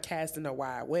you're not casting a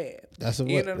wide web. That's all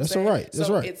right. That's so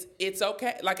right. It's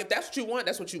okay. Like, if that's what you want,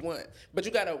 that's what you want. But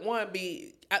you gotta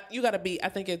be. I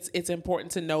think it's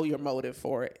important to know your motive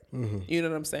for it. Mm-hmm. You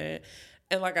know what I'm saying?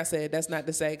 And like I said, that's not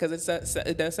to say, because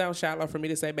it does sound shallow for me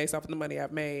to say based off of the money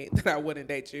I've made that I wouldn't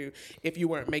date you if you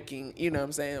weren't making, you know what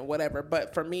I'm saying, whatever.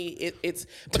 But for me, it's...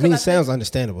 To me, it sounds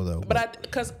understandable, though. But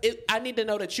I need to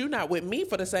know that you're not with me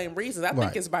for the same reasons. I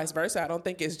think it's vice versa. I don't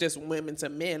think it's just women to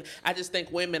men. I just think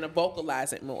women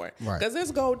vocalize it more. Because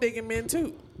there's gold digging men,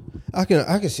 too. I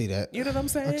can see that. You know what I'm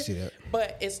saying? I can see that.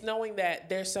 But it's knowing that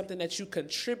there's something that you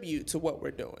contribute to what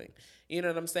we're doing. You know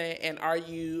what I'm saying? And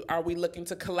are we looking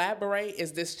to collaborate?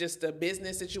 Is this just a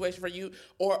business situation for you?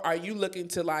 Or are you looking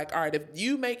to like, all right, if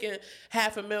you making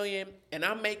 $500,000 and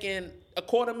I'm making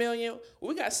 $250,000,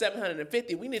 we got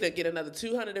 750. We need to get another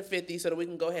 250 so that we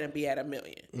can go ahead and be at $1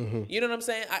 million. Mm-hmm. You know what I'm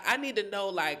saying? I need to know,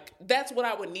 like, that's what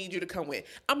I would need you to come with.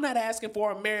 I'm not asking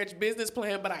for a marriage business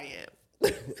plan, but I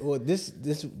am. Well, this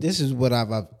is what I've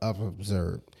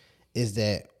observed is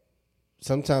that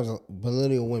sometimes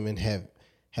millennial women have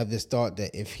this thought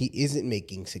that if he isn't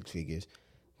making six figures,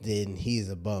 then he is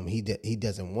a bum. He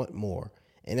doesn't want more,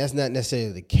 and that's not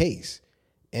necessarily the case.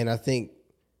 And I think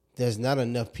there's not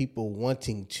enough people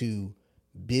wanting to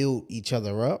build each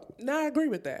other up. No, I agree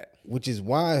with that. Which is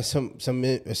why some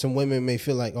women may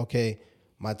feel like, okay,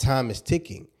 my time is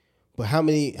ticking, but how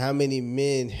many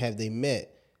men have they met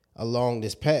along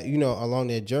this path, along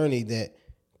their journey that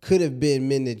could have been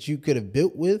men that you could have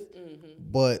built with,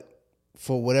 but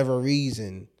for whatever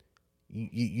reason,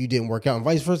 you didn't work out, and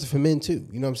vice versa for men too.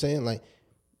 You know what I'm saying? Like,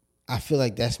 I feel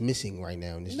like that's missing right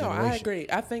now in this generation. No, I agree.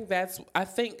 I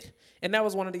think, and that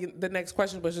was one of the next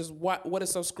questions, was just what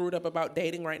is so screwed up about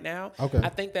dating right now? Okay. I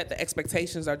think that the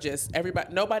expectations are just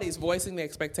nobody's voicing the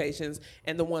expectations,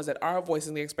 and the ones that are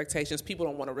voicing the expectations, people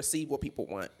don't want to receive what people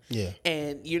want. Yeah.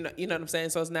 And you know what I'm saying?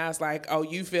 So it's like, oh,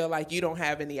 you feel like you don't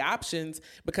have any options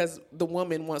because the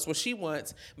woman wants what she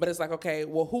wants, but it's like, okay,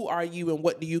 well, who are you and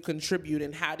what do you contribute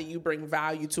and how do you bring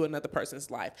value to another person's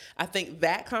life? I think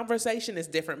that conversation is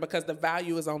different because the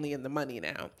value is only in the money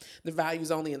now. The value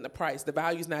is only in the price. The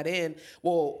value's not in,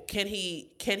 well, can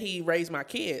he raise my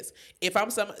kids? If I'm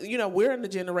we're in the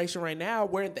generation right now,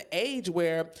 we're at the age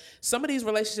where some of these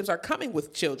relationships are coming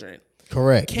with children.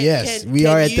 Correct. Yes, we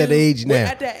are at that age now. We're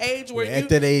at that age where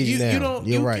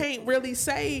you right. can't really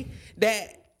say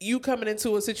that you coming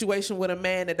into a situation with a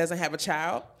man that doesn't have a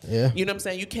child. Yeah. You know what I'm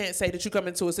saying? You can't say that you come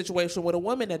into a situation with a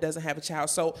woman that doesn't have a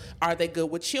child. So are they good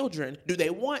with children? Do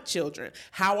they want children?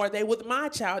 How are they with my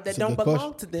child that don't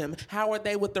belong to them? How are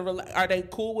they are they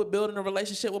cool with building a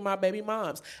relationship with my baby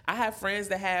moms? I have friends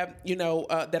that have,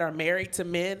 that are married to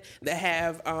men that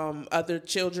have other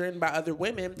children by other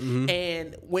women. Mm-hmm.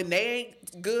 And when they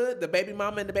ain't good, the baby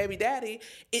mama and the baby daddy,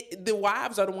 the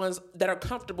wives are the ones that are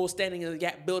comfortable standing in the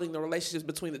gap, building the relationships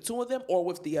between the two of them or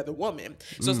with the other woman.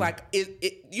 So it's like,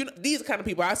 these are the kind of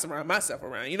people I surround myself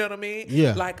around. You know what I mean?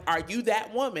 Yeah. Like, are you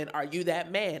that woman? Are you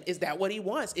that man? Is that what he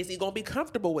wants? Is he going to be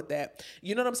comfortable with that?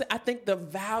 You know what I'm saying? I think the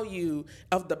value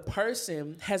of the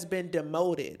person has been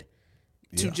demoted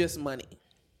to just money.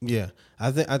 Yeah.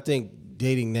 I think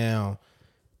dating now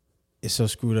is so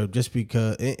screwed up just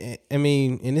because, I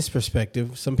mean, in this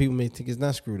perspective, some people may think it's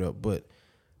not screwed up, but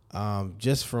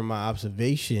just from my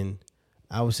observation,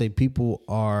 I would say people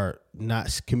are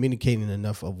not communicating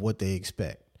enough of what they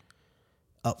expect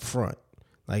up front.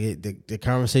 Like the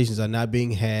conversations are not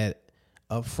being had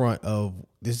up front of,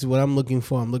 this is what I'm looking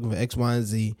for. I'm looking for X, Y, and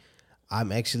Z.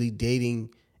 I'm actually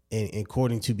dating and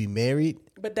courting to be married.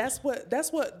 But that's what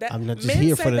I'm not just men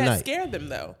here say for the that night. Scare them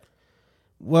though.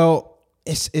 Well,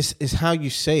 it's how you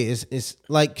say it. It's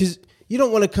like, because you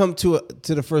don't want to come to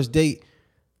the first date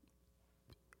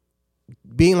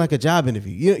being like a job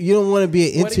interview. You don't want to be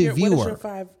an interviewer.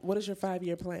 What is your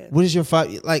 5-year plan? What is your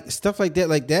like stuff like that?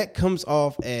 Like that comes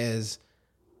off as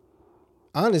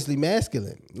honestly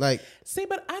masculine. Like, see,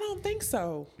 but I don't think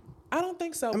so.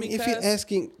 I mean, if you're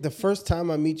asking the first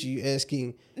time I meet you, you're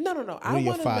asking, no. What are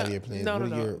your 5-year plans? No.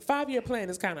 5-year plan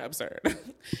is kind of absurd.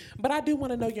 But I do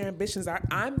want to know your ambitions.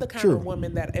 I'm the kind of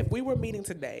woman that if we were meeting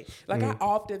today, like I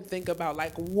often think about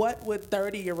like what would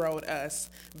 30-year-old us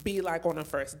be like on a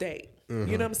first date? Mm-hmm.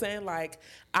 You know what I'm saying? Like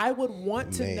I would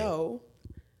want to know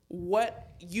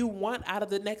what you want out of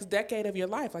the next decade of your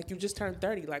life. Like you just turned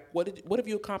 30. Like what have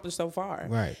you accomplished so far?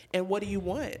 Right. And what do you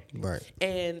want? Right.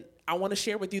 And I want to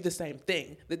share with you the same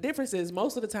thing. The difference is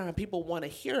most of the time people want to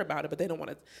hear about it, but they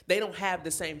don't have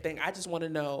the same thing. I just want to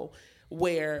know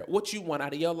what you want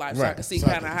out of your life, so I can see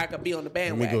kind of how I can be on the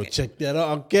bandwagon. Let me go check that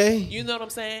out, okay? You know what I'm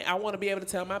saying? I want to be able to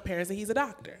tell my parents that he's a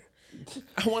doctor.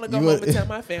 I want to go home and tell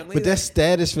my family. But that's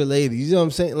status for ladies. You know what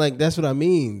I'm saying? Like, that's what I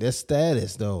mean. That's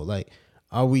status, though. Like,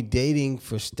 are we dating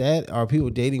for stat? Are people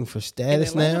dating for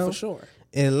status in Atlanta, now? For sure.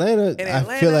 In Atlanta,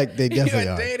 I feel like they definitely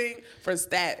are. Dating for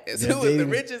status. Who is the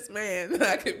richest man that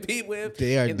I could be with?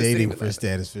 They are dating for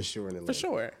status for sure in Atlanta. For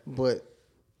sure. But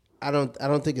I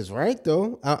don't think it's right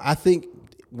though. I think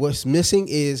what's missing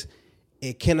is,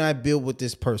 can I build with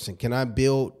this person? Can I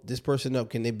build this person up?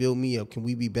 Can they build me up? Can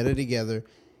we be better together?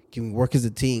 Can we work as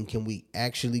a team? Can we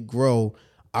actually grow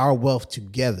our wealth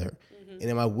together? Mm-hmm. And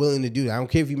am I willing to do that? I don't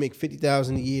care if you make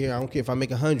 $50,000 a year. I don't care if I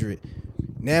make 100.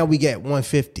 Now we get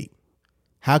 150.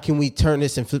 How can we turn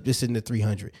this and flip this into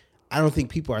 300? I don't think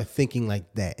people are thinking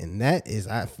like that, and that is,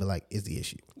 I feel like, is the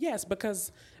issue. Yes,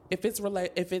 because if it's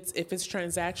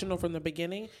transactional from the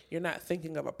beginning, you're not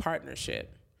thinking of a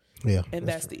partnership. Yeah, and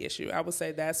that's the issue. I would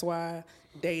say that's why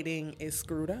dating is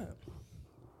screwed up.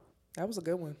 That was a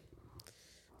good one.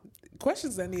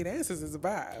 Questions that need answers is a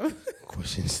vibe.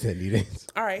 Questions that need answers.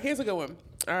 All right, here's a good one.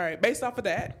 All right, based off of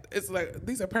that, it's like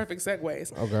these are perfect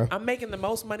segues. Okay. I'm making the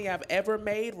most money I've ever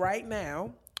made right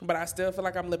now, but I still feel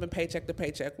like I'm living paycheck to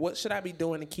paycheck. What should I be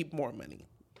doing to keep more money?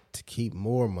 To keep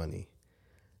more money.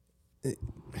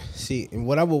 See, and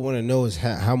what I would want to know is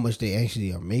how much they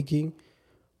actually are making.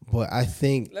 But I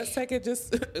think... Let's take it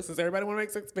just... since everybody want to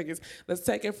make 6 figures, let's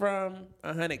take it from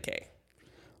 $100K.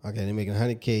 Okay, they're making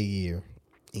 $100K a year,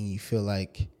 and you feel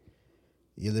like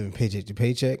you're living paycheck to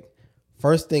paycheck.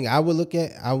 First thing I would look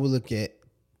at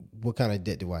what kind of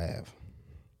debt do I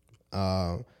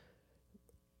have.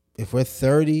 If we're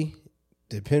 30,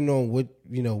 depending on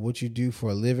what you do for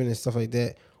a living and stuff like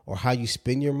that, or how you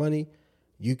spend your money,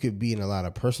 you could be in a lot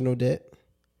of personal debt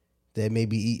that may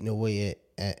be eating away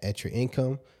at your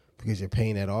income because you're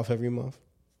paying that off every month.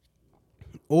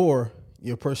 Or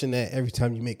you're a person that every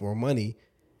time you make more money,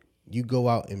 you go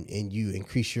out and you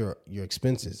increase your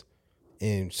expenses.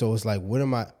 And so it's like, what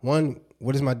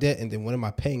is my debt? And then what am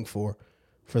I paying for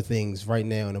things right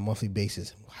now on a monthly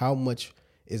basis? How much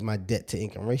is my debt to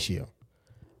income ratio?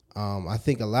 I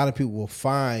think a lot of people will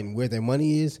find where their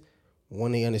money is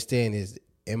when they understand is,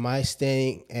 am I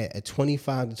staying at a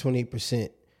 25 to 28%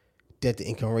 debt to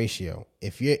income ratio?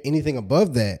 If you're anything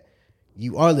above that,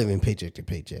 you are living paycheck to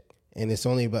paycheck. And it's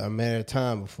only about a matter of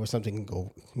time before something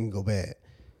can go bad.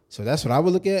 So that's what I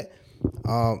would look at.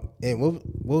 And what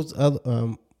was the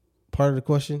other part of the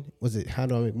question? Was it how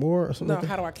do I make more or something? No, like that?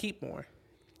 how do I keep more?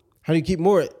 How do you keep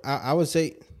more? I would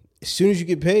say as soon as you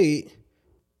get paid,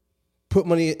 put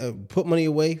money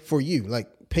away for you. Like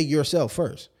pay yourself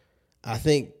first. I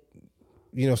think,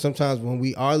 sometimes when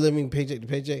we are living paycheck to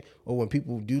paycheck, or when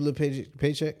people do live paycheck to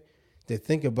paycheck, they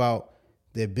think about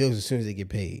their bills as soon as they get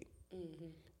paid. Mm-hmm.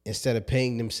 Instead of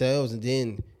paying themselves and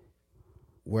then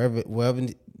wherever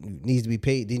needs to be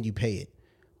paid, then you pay it.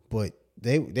 But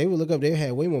they would look up, they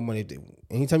had way more money.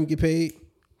 Anytime you get paid,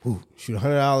 shoot $100,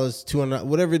 $200,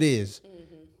 whatever it is,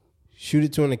 shoot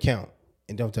it to an account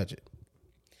and don't touch it.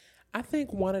 I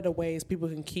think one of the ways people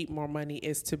can keep more money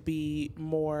is to be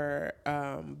more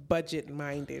budget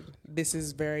minded. This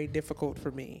is very difficult for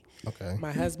me. Okay.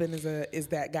 My husband is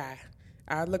that guy.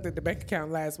 I looked at the bank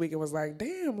account last week and was like,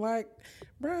 damn, like,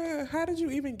 bruh, how did you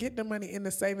even get the money in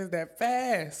the savings that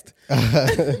fast?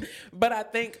 But I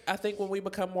think when we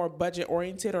become more budget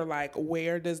oriented, or like,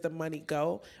 where does the money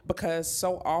go? Because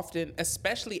so often,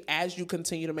 especially as you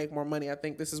continue to make more money, I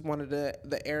think this is one of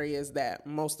the areas that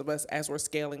most of us, as we're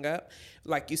scaling up,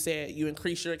 like you said, you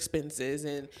increase your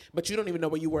expenses, but you don't even know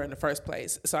where you were in the first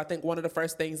place. So I think one of the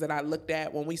first things that I looked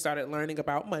at when we started learning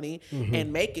about money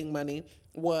and making money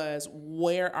was,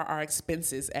 where are our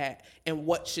expenses at and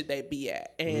what should they be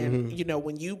at? And,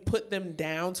 when you put them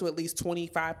down to at least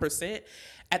 25%,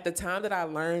 at the time that I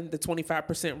learned the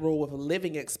 25% rule of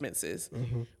living expenses,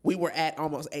 we were at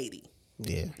almost 80.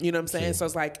 Yeah. You know what I'm saying? Sure. So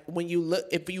it's like,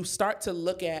 if you start to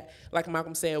look at, like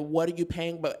Malcolm said, what are you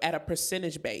paying, but at a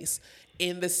percentage base,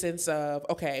 in the sense of,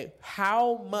 okay,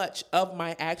 how much of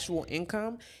my actual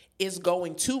income is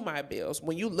going to my bills?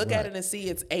 When you look at it and see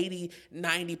it's 80,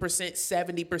 90%,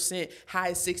 70%,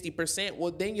 high 60%,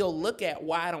 well, then you'll look at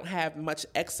why I don't have much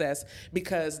excess,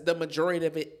 because the majority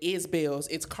of it is bills,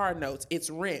 it's car notes,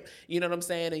 it's rent. You know what I'm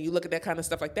saying? And you look at that kind of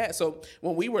stuff like that. So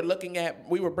when we were bringing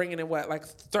in like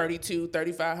 $3,200,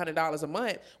 $3,500 a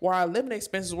month, while our living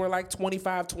expenses were like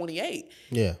 $2,500, $2,800.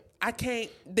 Yeah.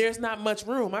 There's not much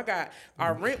room.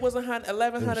 Our rent was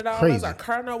 $1,100. Our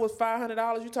car note was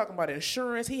 $500. You talking about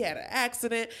insurance. He had an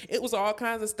accident. It was all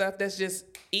kinds of stuff that's just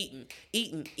eating.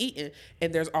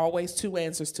 And there's always two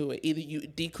answers to it. Either you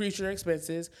decrease your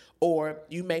expenses or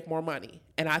you make more money.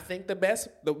 And I think the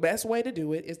best way to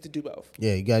do it is to do both.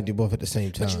 Yeah, you got to do both at the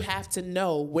same time. But you have to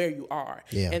know where you are.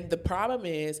 Yeah. And the problem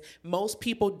is, most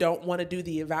people don't want to do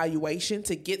the evaluation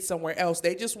to get somewhere else.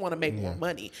 They just want to make more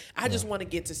money. I just want to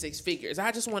get to 6 figures.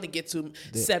 I just want to get to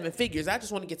 7 figures. I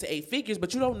just want to get to 8 figures.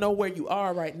 But you don't know where you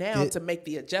are right now to make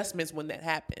the adjustments when that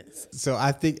happens. So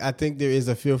I think there is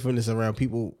a fearfulness around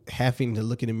people having to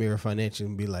look in the mirror financially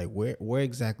and be like, where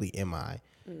exactly am I?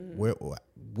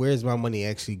 Where is my money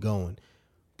actually going?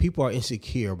 People are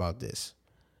insecure about this.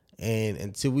 And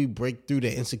until we break through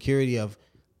the insecurity of,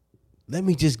 let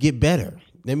me just get better.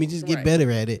 Let me just get better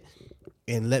at it.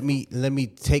 and let me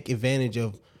take advantage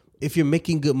of. If you're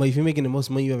making good money, if you're making the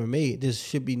most money you ever made, there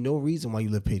should be no reason why you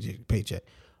live paycheck to paycheck.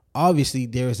 Obviously,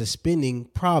 there is a spending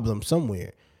problem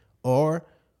somewhere, or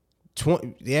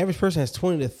the average person has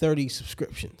 20 to 30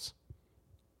 subscriptions.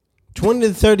 20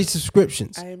 to 30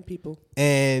 subscriptions. I am people.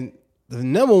 And the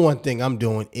number one thing I'm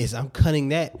doing is I'm cutting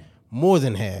that more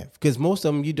than half because most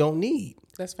of them you don't need.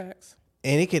 That's facts.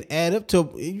 And it could add up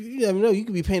to, you never know, you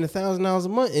could be paying $1,000 a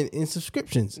month in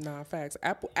subscriptions. Nah, facts.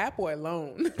 Apple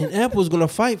alone. And Apple's going to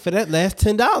fight for that last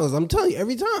 $10. I'm telling you,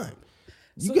 every time.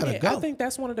 You gotta go. I think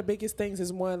that's one of the biggest things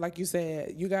is one, like you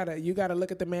said, you gotta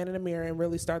look at the man in the mirror and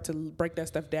really start to break that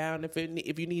stuff down. If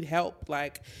you need help,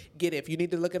 like get it. If you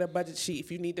need to look at a budget sheet,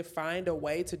 if you need to find a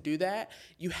way to do that,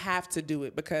 you have to do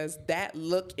it because that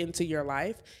look into your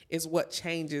life is what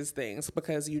changes things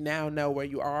because you now know where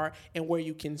you are and where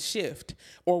you can shift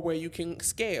or where you can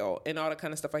scale and all that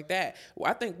kind of stuff like that. Well,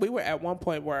 I think we were at one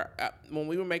point where when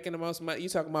we were making the most money, you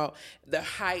talking about the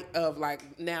height of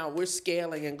like now we're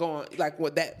scaling and going like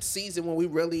what that season when we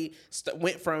really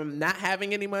went from not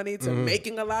having any money to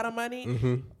making a lot of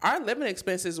money, our living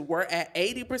expenses were at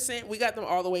 80%. We got them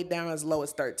all the way down as low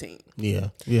as 13. Yeah.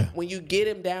 When you get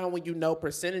them down, when you know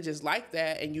percentages like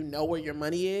that and you know where your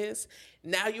money is,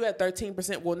 now you at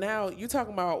 13%. Well, now you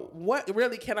talking about what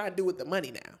really can I do with the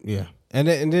money now? Yeah. And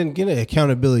then get an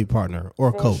accountability partner or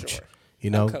a coach. Sure.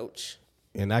 You know? A coach.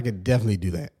 And I could definitely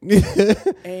do that.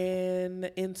 And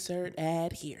insert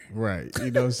ad here. Right. You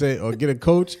know what I'm saying? Or get a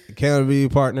coach, accountability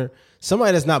partner.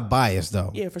 Somebody that's not biased,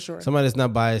 though. Yeah, for sure. Somebody that's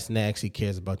not biased and actually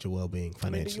cares about your well-being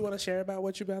financially. Do you want to share about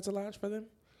what you're about to launch for them?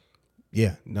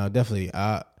 Yeah, no, definitely.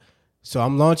 So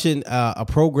I'm launching a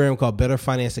program called Better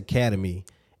Finance Academy,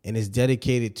 and it's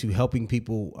dedicated to helping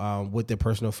people with their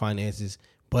personal finances,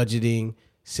 budgeting,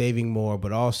 saving more,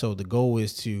 but also the goal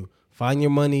is to find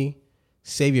your money,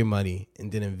 save your money,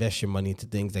 and then invest your money into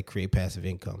things that create passive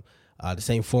income. The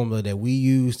same formula that we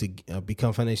use to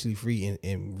become financially free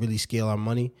and really scale our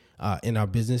money in our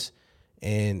business.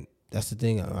 And that's the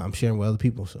thing I'm sharing with other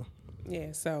people. So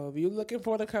yeah, so if you're looking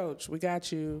for the coach, we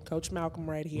got you. Coach Malcolm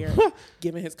right here,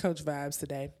 giving his coach vibes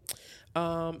today.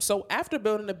 So after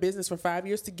building a business for 5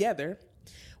 years together,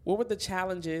 what were the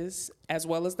challenges as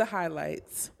well as the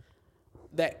highlights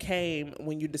that came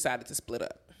when you decided to split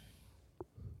up?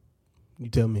 You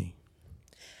tell me.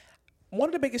 One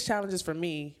of the biggest challenges for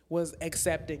me was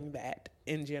accepting that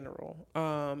in general,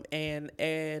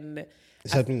 and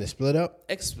accepting the split up,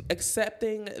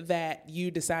 accepting that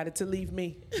you decided to leave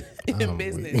me in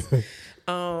business,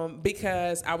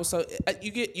 because I was so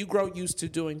you grow used to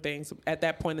doing things. At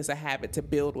that point, it's a habit to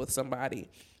build with somebody.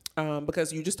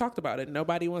 Because you just talked about it.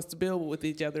 Nobody wants to build with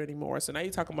each other anymore. So now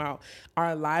you're talking about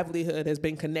our livelihood has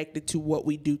been connected to what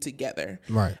we do together.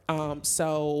 Right.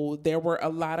 So there were a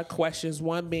lot of questions.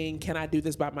 One being, can I do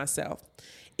this by myself?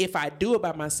 If I do it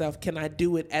by myself, can I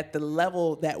do it at the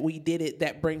level that we did it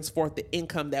that brings forth the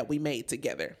income that we made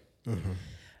together?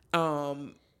 Mm-hmm.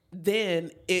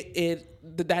 Then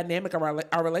the dynamic of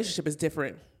our relationship is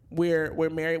different. We're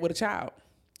married with a child.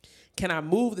 Can I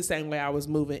move the same way I was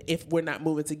moving if we're not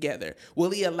moving together? Will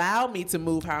he allow me to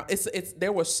move how?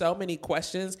 There were so many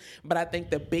questions, but I think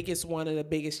the biggest one and the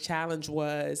biggest challenge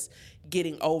was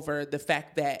getting over the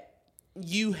fact that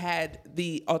you had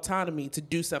the autonomy to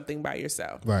do something by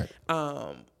yourself. Right.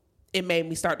 It made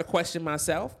me start to question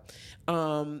myself,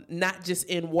 not just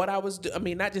in what I was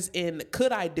doing. Not just in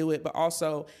could I do it, but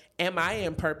also am I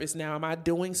in purpose now? Am I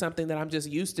doing something that I'm just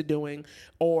used to doing,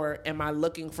 or am I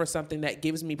looking for something that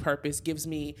gives me purpose, gives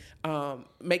me,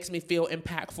 makes me feel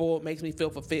impactful, makes me feel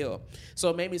fulfilled? So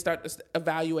it made me start to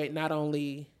evaluate not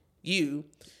only you,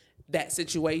 that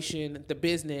situation, the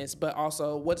business, but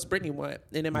also what's bringing what,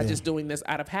 and am I just doing this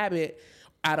out of habit?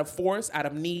 Out of force, out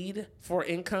of need for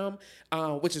income,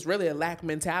 which is really a lack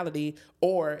mentality,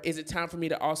 or is it time for me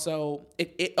to also,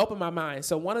 it opened my mind.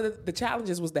 So one of the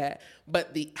challenges was that,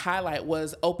 but the highlight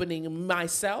was opening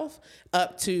myself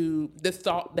up to the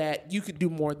thought that you could do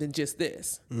more than just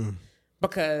this.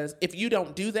 Because if you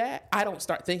don't do that, I don't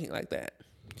start thinking like that.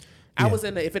 I was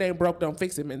in the if it ain't broke, don't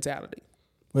fix it mentality.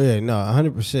 Well, yeah, no,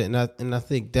 100%. And I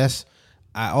think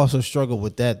I also struggle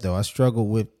with that, though. I struggle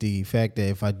with the fact that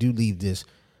if I do leave this,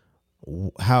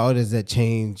 how does that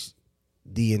change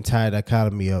the entire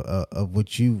dichotomy of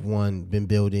what you've been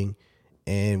building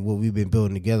and what we've been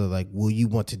building together? Like, will you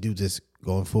want to do this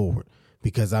going forward?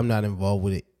 Because I'm not involved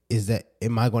with it.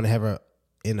 Am I going to have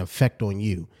an effect on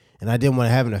you? And I didn't want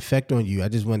to have an effect on you. I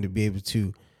just wanted to be able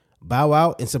to bow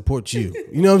out and support you.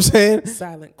 You know what I'm saying?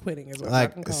 Silent quitting is what like,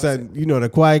 I can call it. You know, the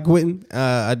quiet quitting.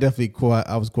 I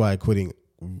was quiet quitting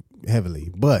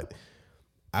heavily, but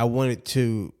I wanted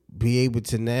to be able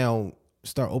to now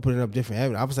start opening up different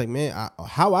avenues. I was like, man,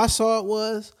 how I saw it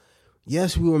was,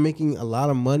 yes, we were making a lot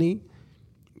of money,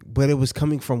 but it was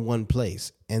coming from one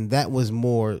place, and that was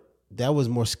more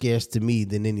scarce to me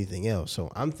than anything else.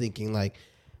 So I'm thinking like,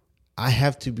 I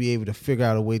have to be able to figure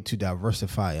out a way to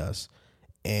diversify us,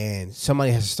 and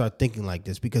somebody has to start thinking like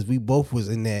this, because we both was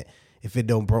in that if it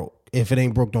ain't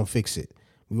broke, don't fix it.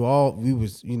 We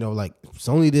was like, it's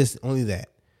only this, only that,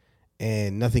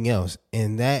 and nothing else,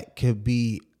 and that could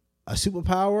be a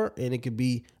superpower and it could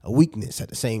be a weakness at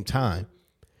the same time.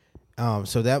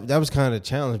 So that was kind of the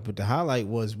challenge, but the highlight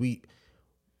was we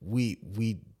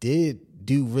did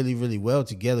do really, really well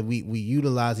together. We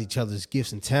utilized each other's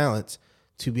gifts and talents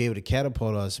to be able to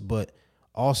catapult us, but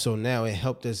also now it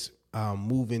helped us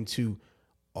move into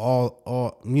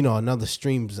all another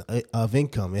streams of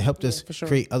income. It helped us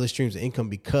create other streams of income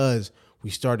because we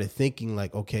started thinking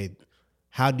like, okay,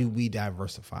 how do we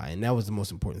diversify? And that was the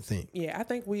most important thing. Yeah, I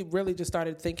think we really just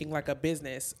started thinking like a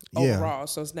business overall.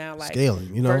 So it's now like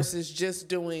scaling, versus just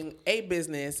doing a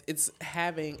business, it's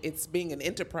being an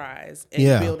enterprise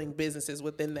and building businesses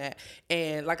within that.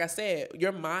 And like I said,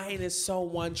 your mind is so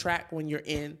one track when you're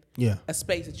in a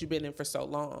space that you've been in for so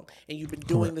long, and you've been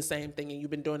doing the same thing, and you've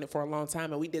been doing it for a long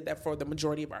time. And we did that for the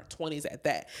majority of our 20s at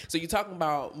that. So you're talking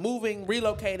about moving,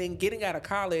 relocating, getting out of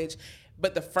college.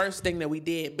 But the first thing that we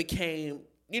did became,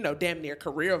 damn near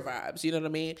career vibes. You know what I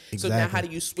mean? Exactly. So now how do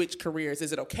you switch careers?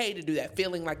 Is it okay to do that?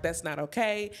 Feeling like that's not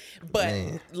okay. But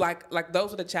like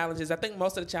those are the challenges. I think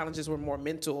most of the challenges were more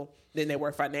mental than they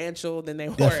were financial, than they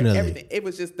were everything. It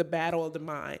was just the battle of the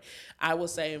mind. I will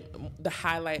say the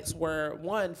highlights were,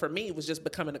 one, for me, was just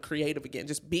becoming a creative again,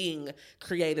 just being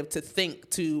creative, to think,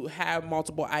 to have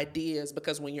multiple ideas,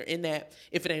 because when you're in that,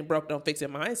 if it ain't broke, don't fix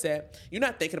it mindset, you're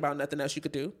not thinking about nothing else you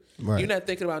could do. Right. You're not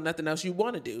thinking about nothing else you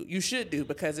want to do. You should do,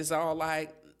 because it's all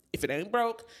like, if it ain't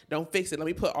broke, don't fix it. Let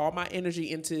me put all my energy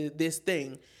into this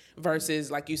thing, versus,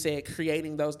 like you said,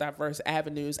 creating those diverse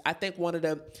avenues. I think one of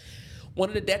the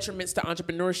detriments to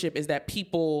entrepreneurship is that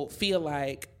people feel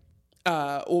like,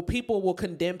 or people will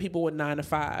condemn people with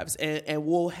 9-to-5s, and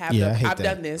we'll have I've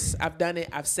done this, I've done it,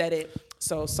 I've said it.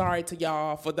 So sorry to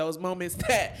y'all for those moments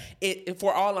that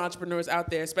for all entrepreneurs out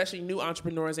there, especially new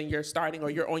entrepreneurs, and you're starting or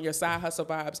you're on your side hustle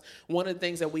vibes. One of the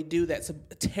things that we do that's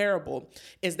terrible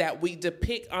is that we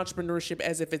depict entrepreneurship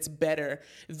as if it's better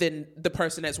than the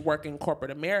person that's working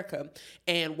corporate America.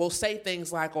 And we'll say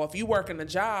things like, oh, if you work in a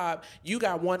job, you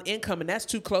got one income and that's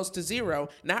too close to zero,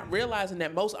 not realizing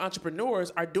that most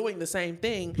entrepreneurs are doing the same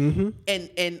thing.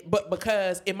 But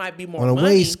because it might be more money. On a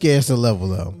way scarcer level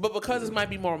though. But because it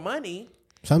might be more money,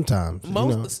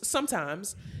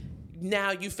 sometimes now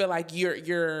you feel like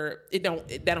that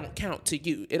don't count to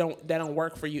you. That don't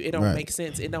work for you. It don't make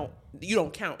sense. You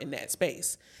don't count in that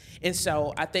space. And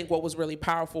so I think what was really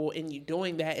powerful in you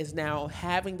doing that is now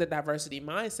having the diversity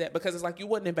mindset, because it's like you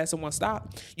wouldn't invest in one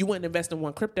stock. You wouldn't invest in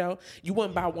one crypto. You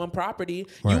wouldn't buy one property.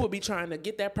 Right. You would be trying to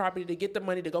get that property to get the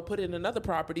money to go put it in another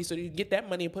property, so you get that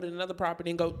money and put it in another property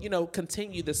and go,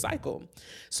 continue the cycle.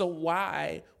 So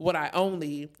why would I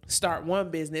only start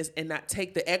one business and not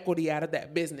take the equity out of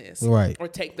that business? Right. Or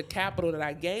take the capital that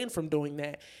I gained from doing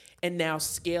that and now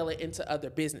scale it into other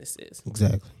businesses?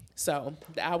 Exactly. So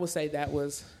I would say that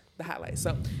was the highlight.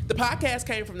 So the podcast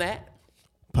came from that.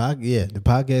 The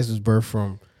podcast was birthed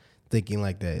from thinking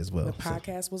like that as well. The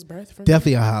podcast was birthed from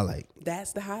definitely a highlight.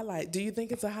 That's the highlight. Do you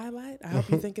think it's a highlight? I hope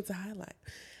you think it's a highlight.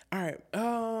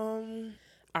 All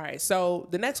right. So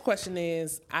the next question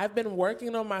is, I've been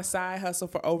working on my side hustle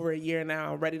for over a year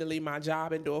now. I'm ready to leave my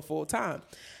job and do it full time.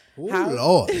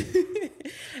 Lord.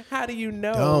 How do you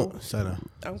know? Don't shut up.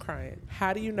 I'm crying.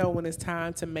 How do you know when it's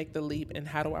time to make the leap, and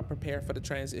how do I prepare for the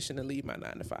transition to leave my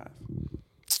 9-to-5?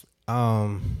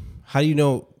 How do you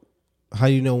know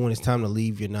when it's time to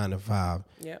leave your 9-to-5?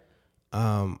 Yep.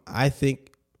 I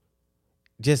think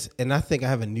I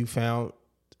have a newfound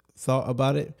thought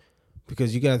about it,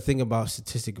 because you got to think about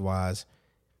statistic wise,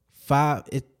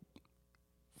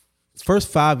 first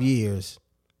 5 years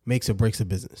makes or breaks a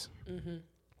business. Mm-hmm.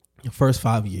 The first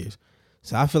 5 years.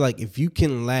 So I feel like if you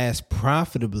can last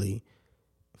profitably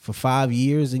for 5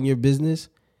 years in your business,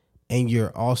 and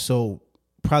you're also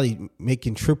probably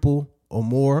making triple or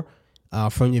more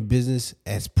from your business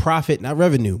as profit, not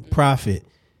revenue, profit,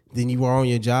 than you are on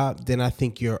your job, then I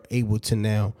think you're able to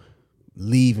now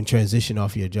leave and transition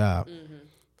off your job.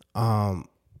 Mm-hmm.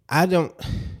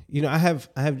 I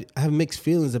have mixed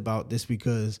feelings about this,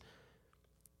 because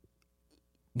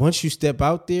once you step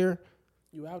out there,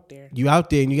 you out there and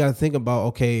you got to think about,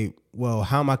 okay, well,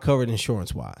 how am I covered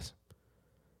insurance wise?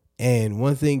 And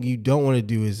one thing you don't want to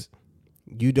do is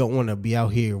you don't want to be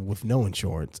out here with no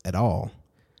insurance at all.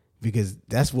 because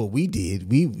that's what we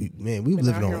did. We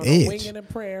living on edge. A wing and a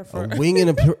prayer. A wing and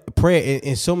a prayer.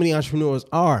 And so many entrepreneurs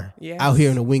are out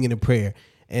here in a wing and a prayer.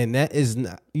 And that is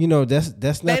not,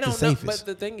 that's not the safest. But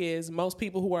the thing is, most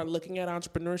people who are looking at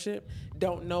entrepreneurship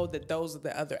don't know that those are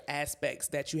the other aspects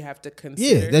that you have to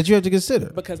consider. Yeah, that you have to consider.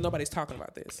 Because nobody's talking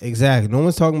about this. Exactly. No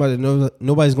one's talking about it.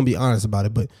 Nobody's going to be honest about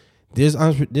it. But there's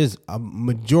a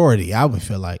majority, I would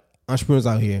feel like, entrepreneurs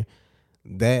out here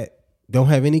that don't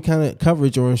have any kind of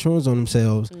coverage or insurance on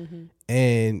themselves. Mm-hmm.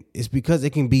 And it's because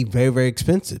it can be very, very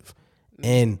expensive. Mm-hmm.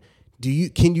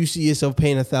 And can you see yourself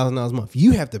paying $1,000 a month?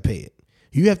 You have to pay it.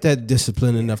 You have to have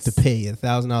discipline enough to pay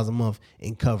 $1,000 a month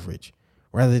in coverage,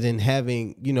 rather than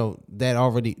having, that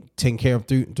already taken care of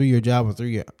through your job or through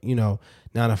your,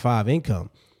 9-to-5 income.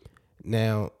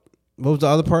 Now, what was the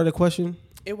other part of the question?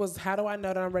 It was, how do I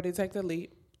know that I'm ready to take the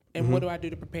leap? And what do I do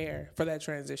to prepare for that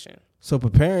transition? So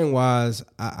preparing wise,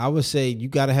 I would say you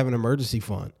got to have an emergency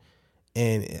fund.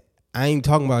 And I ain't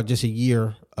talking about just a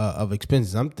year of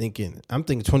expenses. I'm thinking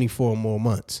 24 more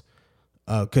months.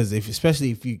 Because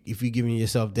especially if you're giving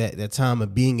yourself that time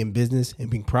of being in business and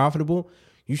being profitable,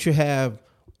 you should have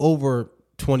over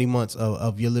 20 months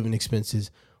of your living expenses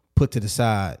put to the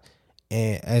side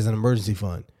and as an emergency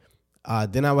fund.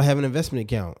 Then I would have an investment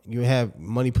account. You have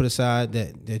money put aside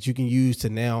that you can use to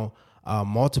now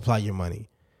multiply your money.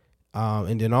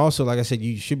 And then also, like I said,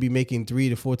 you should be making 3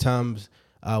 to 4 times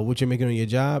what you're making on your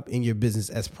job in your business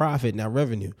as profit, not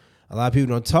revenue. A lot of people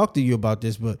don't talk to you about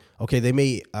this, but okay, they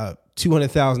made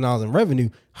 $200,000 in revenue.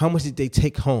 How much did they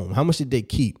take home? How much did they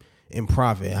keep in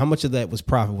profit? How much of that was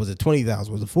profit? Was it $20,000?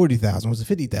 Was it $40,000? Was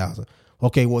it $50,000?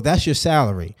 Okay, well, that's your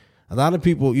salary. A lot of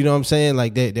people, you know what I'm saying,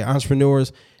 like they're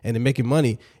entrepreneurs and they're making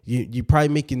money. You're probably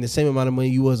making the same amount of money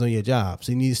you was on your job.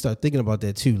 So you need to start thinking about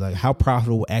that too. Like, how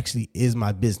profitable actually is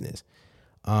my business?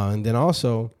 And then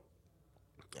also,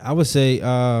 I would say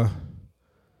to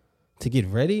get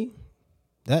ready,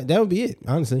 that would be it,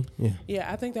 honestly. Yeah,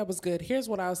 I think that was good. Here's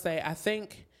what I'll say. I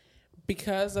think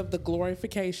because of the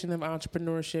glorification of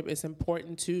entrepreneurship, it's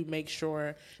important to make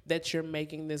sure that you're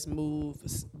making this move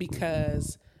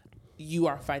because you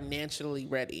are financially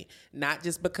ready. Not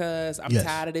just because I'm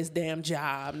tired of this damn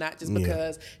job. Not just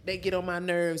because they get on my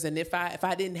nerves. And if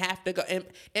I didn't have to go.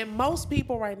 And most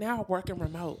people right now are working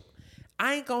remote.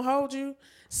 I ain't going to hold you.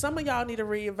 Some of y'all need to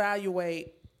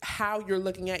reevaluate how you're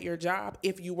looking at your job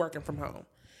if you're working from home.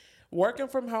 Working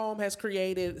from home has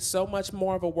created so much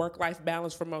more of a work-life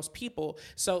balance for most people.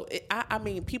 So, I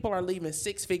mean, people are leaving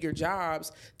 6-figure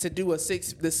jobs to do like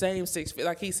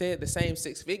he said, the same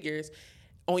 6 figures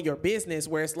on your business,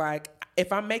 where it's like,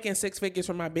 if I'm making 6 figures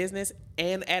from my business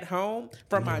and at home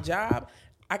from my job,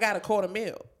 I got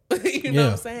 $250,000. You know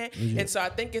what I'm saying? Yeah. And so I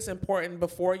think it's important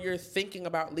before you're thinking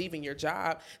about leaving your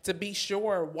job to be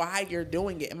sure why you're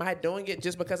doing it. Am I doing it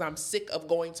just because I'm sick of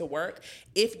going to work?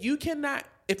 If you cannot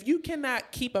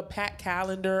keep a packed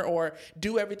calendar or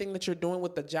do everything that you're doing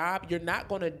with the job, you're not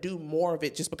going to do more of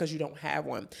it just because you don't have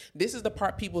one. This is the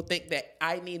part people think that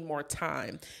I need more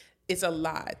time. It's a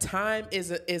lie. Time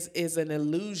is an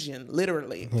illusion,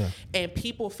 literally. Yeah. And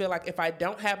people feel like if I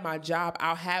don't have my job,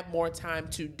 I'll have more time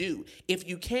to do. If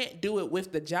you can't do it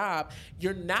with the job,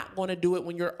 you're not going to do it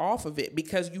when you're off of it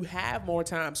because you have more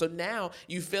time. So now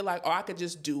you feel like, I could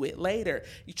just do it later.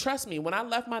 You trust me, when I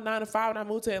left my 9-to-5 and I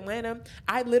moved to Atlanta,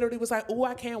 I literally was like,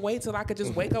 I can't wait till I could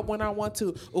just wake up when I want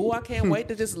to. I can't wait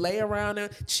to just lay around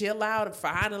and chill out. And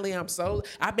finally,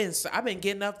 I've been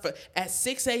getting up at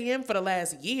 6 a.m. for the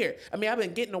last year. I mean, I've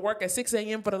been getting to work at 6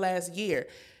 a.m. for the last year.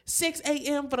 6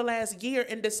 a.m. for the last year,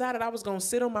 and decided I was going to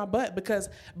sit on my butt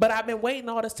but I've been waiting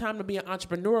all this time to be an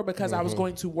entrepreneur because I was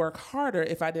going to work harder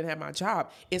if I didn't have my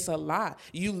job. It's a lie.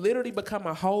 You literally become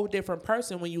a whole different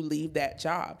person when you leave that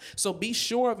job. So be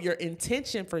sure of your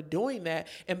intention for doing that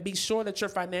and be sure that you're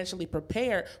financially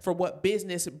prepared for what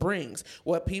business brings.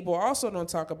 What people also don't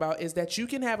talk about is that you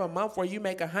can have a month where you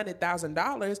make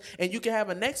 $100,000 and you can have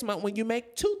a next month when you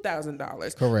make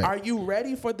 $2,000. Correct. Are you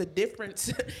ready for the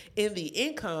difference in the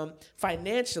income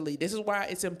financially? This is why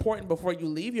it's important before you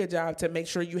leave your job to make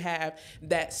sure you have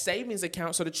that savings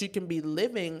account so that you can be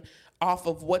living off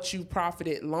of what you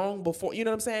profited long before, you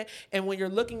know what I'm saying? And when you're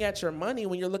looking at your money,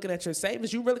 when you're looking at your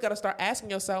savings, you really got to start asking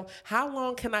yourself, how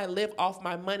long can I live off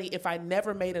my money if I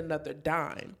never made another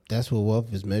dime? That's what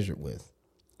wealth is measured with.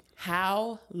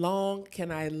 How long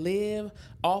can I live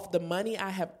off the money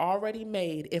I have already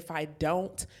made if I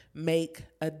don't make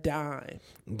a dime?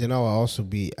 Then I will also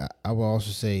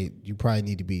say you probably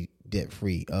need to be debt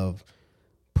free of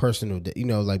personal debt,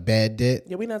 like bad debt.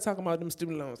 Yeah, we're not talking about them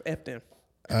student loans. F them.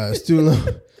 Student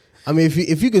loan. I mean,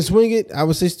 if you can swing it, I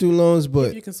would say student loans,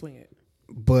 but you can swing it.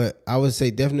 But I would say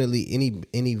definitely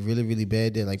any really really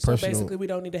bad debt, like So personal. basically, we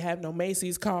don't need to have no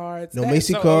Macy's cards. No That's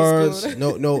Macy's so old cards,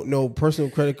 school. no personal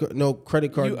credit card, no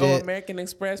credit card You owe debt. American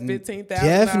Express $15,000.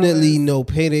 Definitely no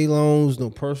payday loans, no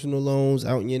personal loans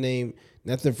out in your name.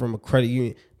 Nothing from a credit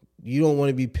union. You don't want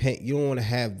to be paying. You don't want to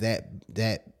have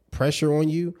that pressure on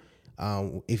you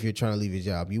if you're trying to leave your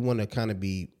job. You want to kind of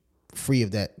be free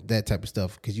of that type of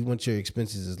stuff because you want your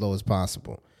expenses as low as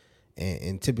possible.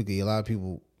 And typically, a lot of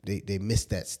people they miss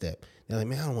that step. They're like,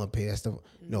 man, I don't want to pay that stuff.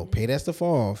 No, pay that stuff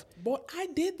off. Boy, I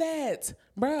did that.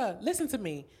 Bruh, listen to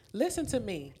me.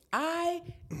 I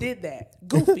did that.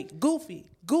 Goofy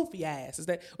ass. Is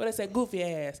that what I say? Goofy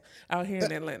ass out here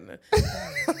in Atlanta.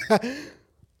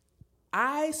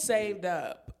 I saved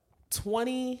up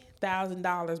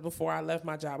 $20,000 before I left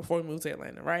my job, before we moved to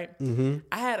Atlanta, right? Mm-hmm.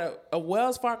 I had a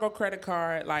Wells Fargo credit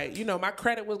card. Like, my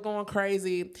credit was going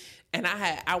crazy. And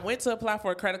I went to apply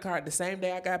for a credit card the same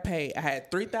day I got paid. I had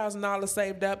 $3,000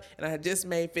 saved up, and I had just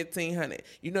made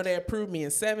 $1,500. They approved me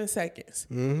in 7 seconds.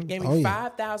 Mm-hmm. Gave me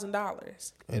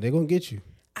 $5,000. Hey, they're going to get you.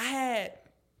 I had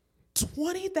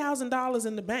 $20,000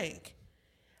 in the bank.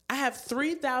 I have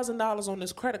 $3,000 on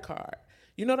this credit card.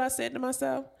 You know what I said to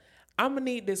myself? I'm going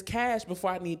to need this cash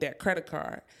before I need that credit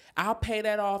card. I'll pay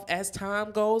that off as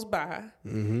time goes by,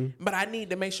 but I need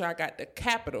to make sure I got the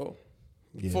capital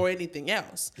for anything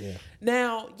else. Yeah.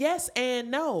 Now, yes and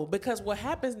no, because what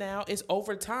happens now is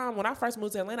over time, when I first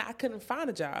moved to Atlanta, I couldn't find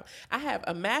a job. I have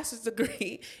a master's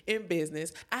degree in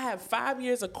business. I have 5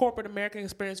 years of corporate American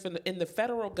experience in the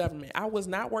federal government. I was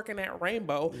not working at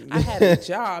Rainbow. I had a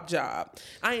job.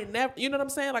 I ain't never, you know what I'm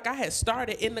saying? Like I had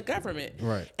started in the government.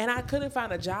 Right. And I couldn't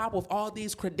find a job with all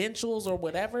these credentials or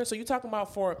whatever. So you're talking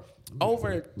about for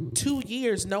over 2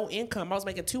 years, no income. I was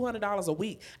making $200 a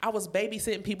week. I was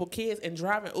babysitting people's kids and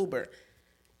driving Uber.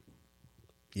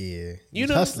 Yeah. You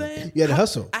know hustling. what I'm saying? You had to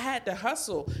hustle. I had to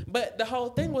hustle. But the whole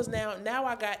thing was now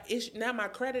I got now my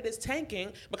credit is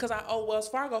tanking because I owe Wells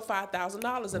Fargo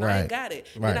 $5,000 and I ain't got it.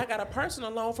 Right. And I got a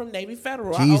personal loan from Navy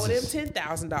Federal. Jesus. I owe them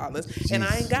 $10,000 and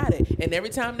I ain't got it. And every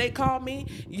time they call me,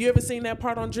 you ever seen that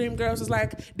part on Dreamgirls? It's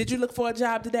like, did you look for a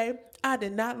job today? I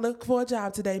did not look for a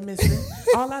job today, mister.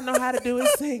 All I know how to do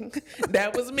is sing.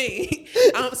 That was me.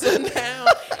 So now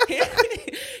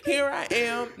here I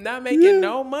am, not making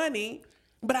no money.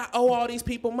 But I owe all these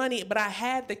people money, but I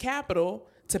had the capital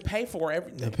to pay for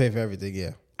everything. To pay for everything,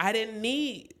 yeah. I didn't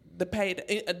need not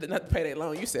the payday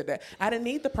loan. You said that. I didn't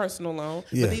need the personal loan.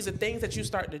 Yeah. But these are things that you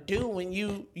start to do when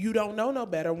you don't know no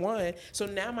better, one. So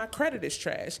now my credit is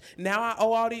trash. Now I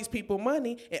owe all these people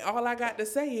money, and all I got to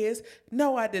say is,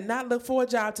 no, I did not look for a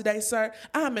job today, sir.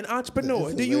 I'm an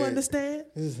entrepreneur. Do you understand?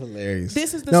 This is hilarious.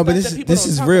 This is the stuff that people this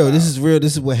don't is talk real. about. This is real.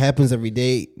 This is what happens every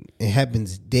day. It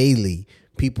happens daily.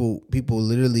 People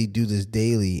literally do this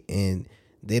daily, and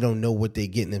they don't know what they're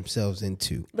getting themselves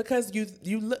into. Because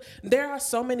you look, there are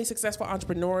so many successful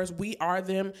entrepreneurs. We are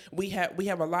them. We have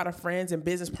a lot of friends and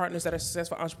business partners that are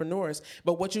successful entrepreneurs.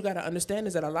 But what you got to understand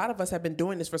is that a lot of us have been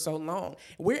doing this for so long.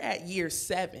 We're at year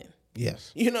 7.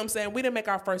 Yes. You know what I'm saying? We didn't make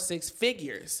our first 6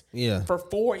 figures. Yeah. For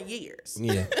 4 years.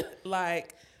 Yeah.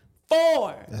 Like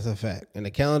 4. That's a fact. In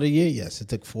a calendar year, yes, it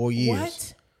took 4 years.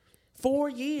 What? 4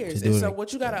 years. And so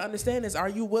what you got to understand is, are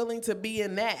you willing to be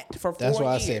in that for 4 years? That's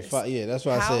why I said 5. Yeah, that's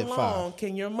why I said 5. How long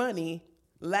can your money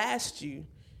last you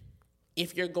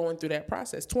if you're going through that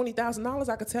process? $20,000,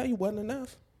 I could tell you, wasn't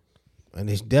enough. And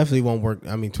it definitely won't work.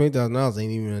 I mean, $20,000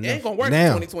 ain't even enough. It ain't gonna work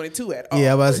now. in 2022 at all.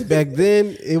 Yeah, but back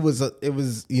then it was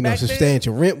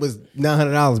substantial. Rent was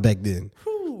 $900 back then.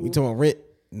 We talking about rent.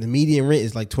 The median rent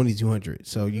is like $2,200.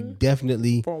 So you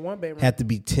definitely for a 1-bedroom have to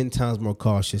be 10 times more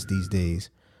cautious these days.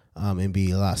 And be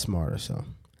a lot smarter. So,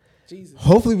 Jesus.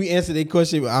 Hopefully, we answered that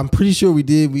question. I'm pretty sure we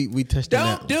did. We touched on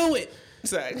that. Don't do it.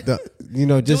 Sorry.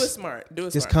 Do it smart.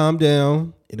 Just calm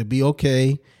down. It'll be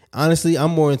okay. Honestly,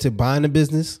 I'm more into buying a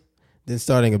business than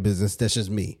starting a business. That's just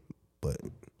me. But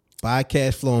buy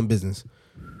cash flowing business.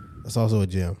 That's also a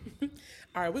gem.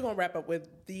 All right, we're gonna wrap up with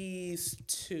these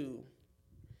 2.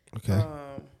 Okay.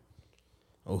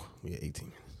 We got 18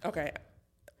 minutes. Okay.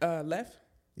 Left.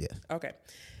 Yes. Okay.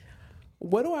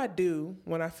 What do I do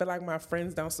when I feel like my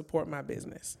friends don't support my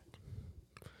business?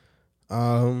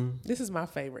 This is my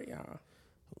favorite, y'all.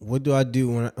 What do I do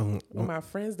when my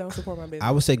friends don't support my business? I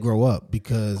would say grow up,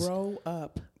 because grow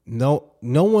up. No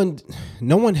one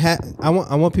has. I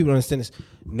want people to understand this.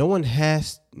 No one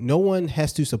has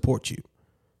to support you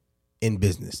in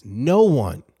business. No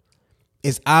one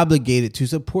is obligated to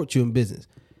support you in business.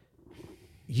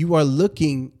 You are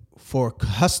looking for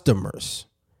customers.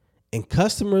 And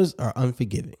customers are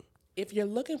unforgiving. If you're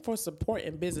looking for support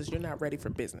in business, you're not ready for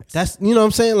business. That's, you know what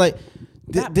I'm saying? Like,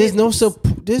 there's no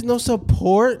support. there's no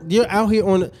support. You're out here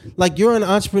you're an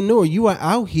entrepreneur. You are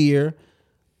out here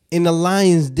in the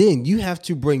lion's den. You have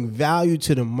to bring value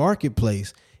to the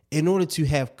marketplace in order to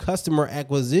have customer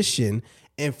acquisition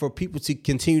and for people to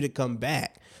continue to come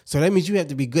back. So that means you have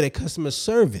to be good at customer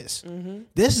service. Mm-hmm.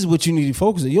 This is what you need to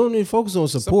focus on. You don't need to focus on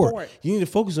support. You need to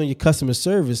focus on your customer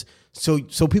service so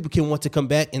people can want to come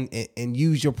back and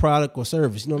use your product or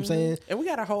service. You know what I'm saying? And we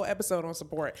got a whole episode on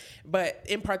support. But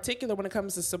in particular, when it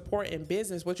comes to support in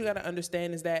business, what you got to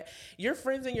understand is that your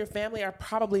friends and your family are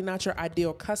probably not your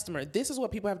ideal customer. This is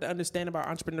what people have to understand about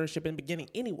entrepreneurship in the beginning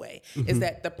anyway, is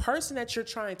that the person that you're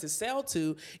trying to sell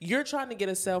to, you're trying to get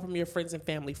a sell from your friends and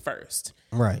family first.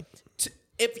 Right.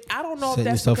 If I don't know if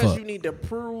that's because you need to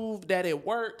prove that it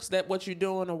works, that what you're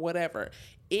doing or whatever,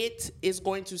 it is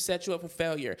going to set you up for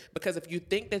failure. Because if you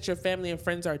think that your family and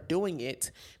friends are doing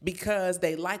it because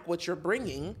they like what you're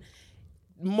bringing,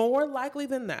 more likely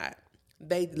than not,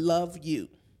 they love you.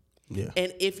 Yeah.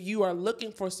 And if you are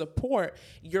looking for support,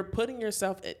 you're putting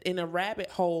yourself in a rabbit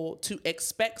hole to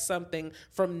expect something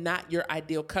from not your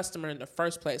ideal customer in the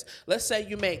first place. Let's say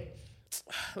you make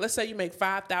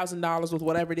 $5,000 with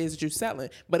whatever it is that you're selling,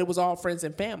 but it was all friends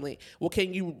and family. Well,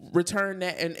 can you return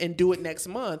that and do it next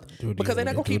month? Because they're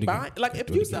not going to keep buying. Like if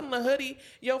you're selling a hoodie,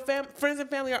 your friends and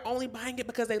family are only buying it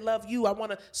because they love you. I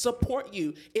want to support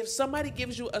you. If somebody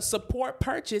gives you a support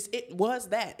purchase, it was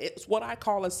that. It's what I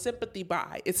call a sympathy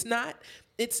buy. It's not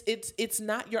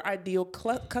your ideal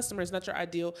customer. It's not your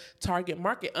ideal target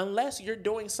market unless you're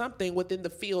doing something within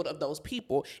the field of those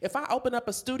people. If I open up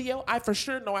a studio, I for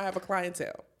sure know I have a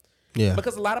clientele. Yeah.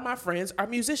 Because a lot of my friends are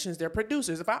musicians. They're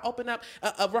producers. If I open up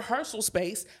a rehearsal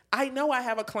space, I know I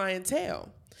have a clientele.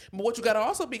 But what you got to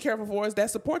also be careful for is that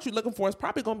support you're looking for is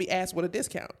probably going to be asked with a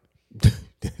discount.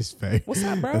 That's fact. What's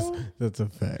up, bro? That's a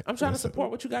fact. I'm trying to support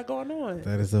what you got going on.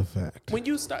 That is a fact. When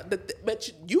you start,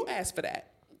 but you ask for that.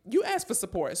 You ask for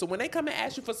support. So when they come and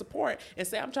ask you for support and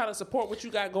say, I'm trying to support what you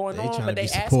got going on, but they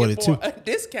asking for a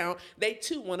discount, they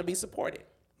too want to be supported.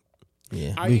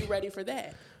 Yeah. Are you ready for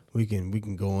that? We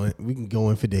can go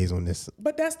in for days on this.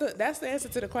 But that's the answer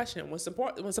to the question.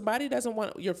 When somebody doesn't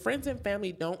want, your friends and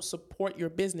family don't support your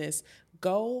business,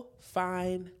 go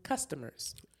find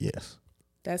customers. Yes.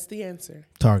 That's the answer.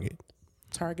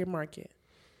 Target market.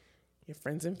 Your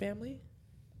friends and family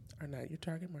are not your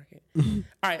target market. All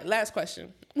right, last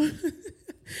question.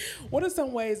 What are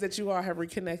some ways that you all have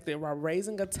reconnected while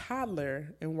raising a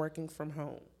toddler and working from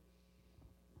home?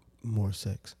 More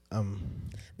sex.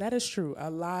 That is true. A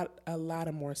lot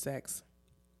of more sex.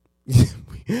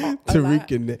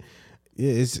 Reconnect.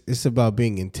 Yeah, it's about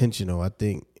being intentional, I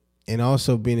think, and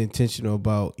also being intentional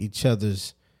about each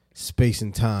other's space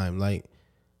and time. Like,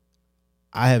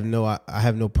 I have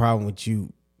no problem with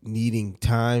you needing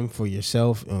time for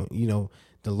yourself.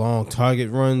 The long Target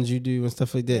runs you do and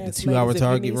stuff like that. Yes, the 2-hour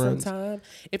Target runs.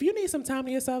 If you need some time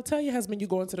to yourself, tell your husband you're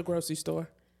going to the grocery store.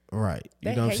 Right.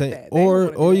 You know what I'm saying?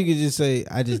 Or you could just say,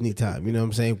 I just need time. You know what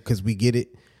I'm saying? Because we get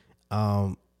it.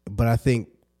 But I think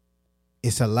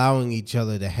it's allowing each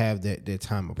other to have their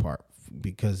time apart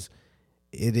because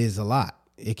it is a lot.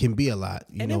 It can be a lot,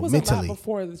 and it was mentally. a lot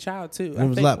before the child too.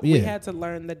 I think we had to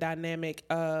learn the dynamic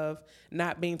of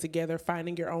not being together,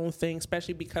 finding your own thing,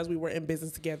 especially because we were in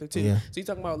business together too. Yeah. So you're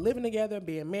talking about living together,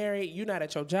 being married. You're not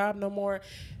at your job no more,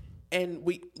 and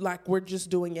we're just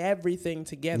doing everything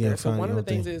together. Yeah, so one of the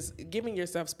things is giving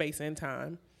yourself space and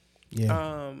time.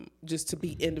 Yeah. Just to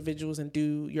be individuals and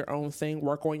do your own thing,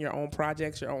 work on your own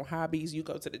projects, your own hobbies. You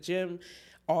go to the gym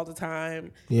all the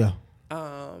time. Yeah.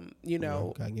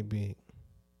 Gotta get big.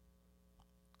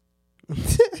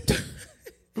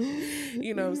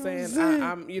 You know what I'm saying?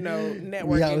 I'm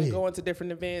networking, going to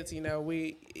different events.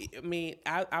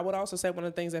 I would also say one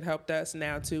of the things that helped us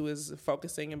now too is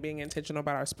focusing and being intentional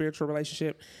about our spiritual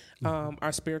relationship,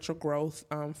 our spiritual growth,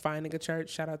 finding a church.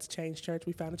 Shout out to Change Church.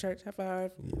 We found a church. High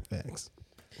five. Yeah, thanks.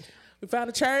 We found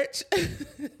a church,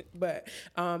 but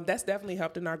that's definitely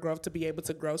helped in our growth to be able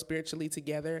to grow spiritually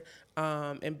together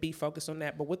and be focused on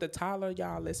that. But with the toddler,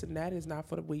 y'all, listen, that is not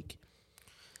for the weak.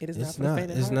 It is not for the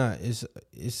faint of heart.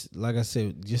 It's like I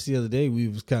said, just the other day, we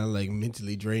was kind of like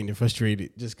mentally drained and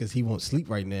frustrated just because he won't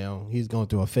sleep right now. He's going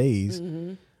through a phase.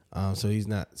 Mm-hmm. So he's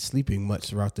not sleeping much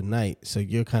throughout the night. So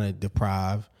you're kind of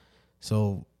deprived.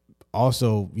 So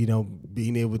also,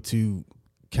 being able to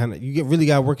really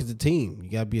got to work as a team.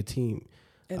 You got to be a team.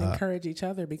 And encourage each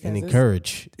other because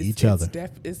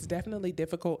it's definitely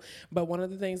difficult. But one of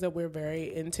the things that we're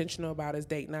very intentional about is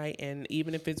date night. And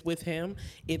even if it's with him,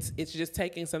 it's just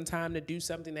taking some time to do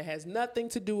something that has nothing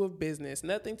to do with business,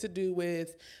 nothing to do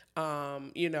with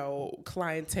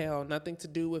clientele, nothing to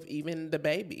do with even the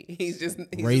baby. He's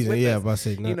raising. Yeah, about to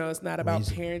say, it's not about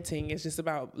parenting. It's just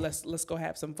about let's go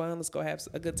have some fun. Let's go have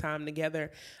a good time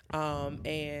together.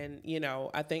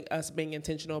 I think us being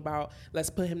intentional about let's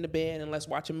put him to bed and let's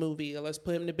watch a movie, or let's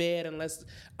put him to bed and let's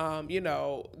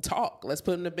talk. Let's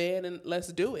put him to bed and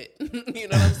let's do it. You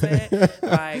know what I'm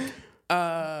saying?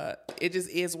 It just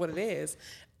is what it is.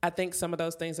 I think some of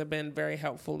those things have been very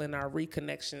helpful in our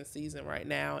reconnection season right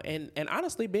now. And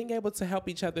honestly, being able to help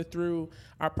each other through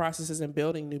our processes and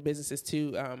building new businesses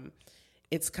too.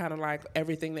 It's kind of like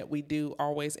everything that we do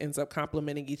always ends up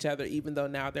complementing each other, even though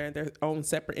now they're in their own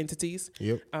separate entities.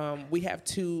 Yep. We have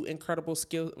two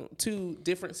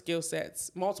different skill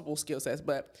sets, multiple skill sets,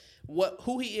 but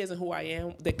who he is and who I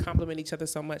am, they complement each other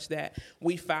so much that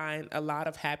we find a lot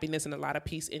of happiness and a lot of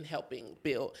peace in helping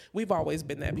build. We've always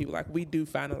been that people. Like, we do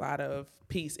find a lot of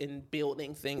peace in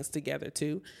building things together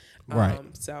too. Right.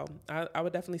 So I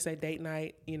would definitely say date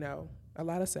night, a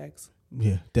lot of sex.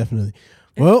 Yeah, definitely.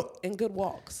 Well, and good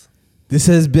walks. This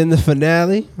has been the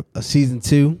finale of season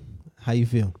 2. How you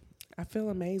feel? I feel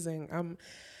amazing. I'm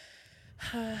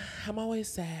always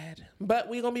sad, but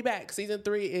we're gonna be back. Season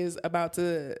 3 is about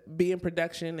to be in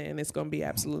production, and it's gonna be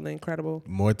absolutely incredible.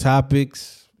 More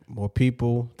topics, more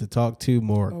people to talk to,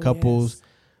 more couples, yes.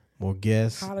 More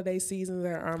guests. Holiday season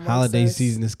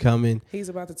season is coming. He's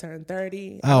about to turn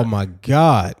 30. Oh my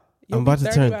God. I'm about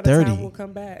to turn 30.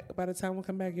 By the time we'll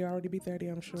come back, you'll already be 30,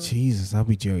 I'm sure. Jesus, I'll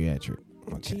be geriatric.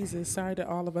 Okay. Jesus, sorry to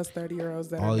all of us 30-year-olds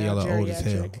that all are now y'all geriatric. Old as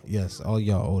hell. Yes, all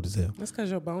y'all old as hell. That's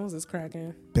because your bones is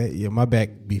cracking. My back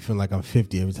be feeling like I'm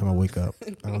 50 every time I wake up.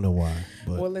 I don't know why.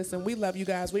 But. Well, listen, we love you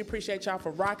guys. We appreciate y'all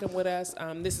for rocking with us.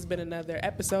 This has been another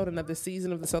episode, another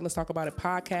season of the So Let's Talk About It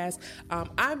podcast.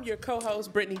 I'm your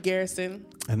co-host, Brittany Garrison.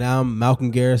 And I'm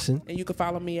Malcolm Garrison. And you can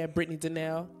follow me at Brittany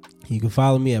Donnell. You can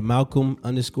follow me at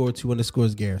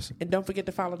Malcolm_2_Garrison. And don't forget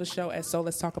to follow the show at So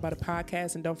Let's Talk About It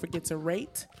podcast. And don't forget to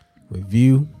rate,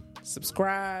 review,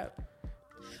 subscribe.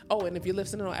 Oh, and if you're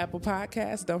listening on Apple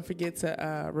Podcasts, don't forget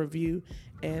to review.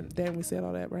 And then we said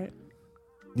all that, right?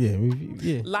 Yeah, review.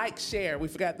 Yeah. Like, share. We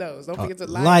forgot those. Don't forget to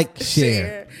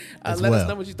share. Let us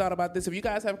know what you thought about this. If you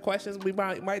guys have questions, we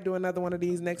might do another one of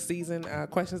these next season.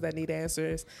 Questions that need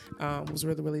answers. Was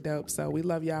really, really dope. So we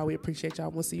love y'all. We appreciate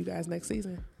y'all. We'll see you guys next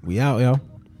season. We out, y'all.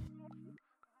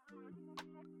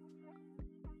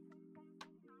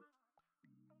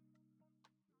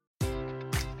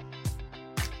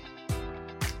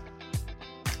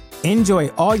 Enjoy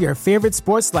all your favorite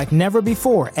sports like never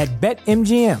before at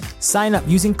BetMGM. Sign up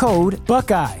using code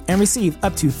Buckeye and receive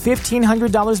up to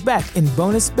 $1,500 back in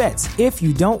bonus bets if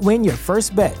you don't win your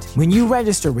first bet. When you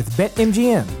register with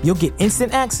BetMGM, you'll get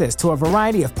instant access to a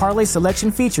variety of parlay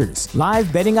selection features,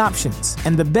 live betting options,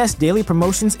 and the best daily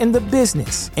promotions in the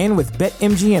business. And with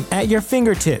BetMGM at your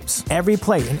fingertips, every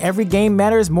play and every game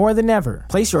matters more than ever.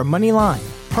 Place your money line,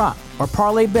 prop, or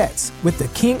parlay bets with the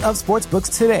king of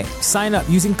sportsbooks today. Sign up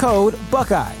using code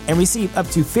Buckeye and receive up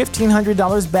to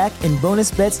 $1,500 back in bonus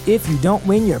bets if you don't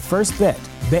win your first bet.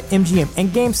 BetMGM and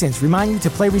GameSense remind you to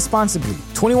play responsibly.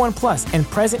 21 plus and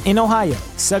present in Ohio,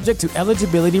 subject to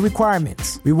eligibility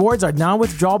requirements. Rewards are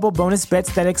non-withdrawable bonus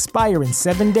bets that expire in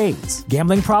 7 days.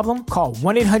 Gambling problem? Call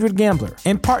 1-800-GAMBLER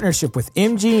in partnership with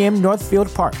MGM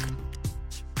Northfield Park.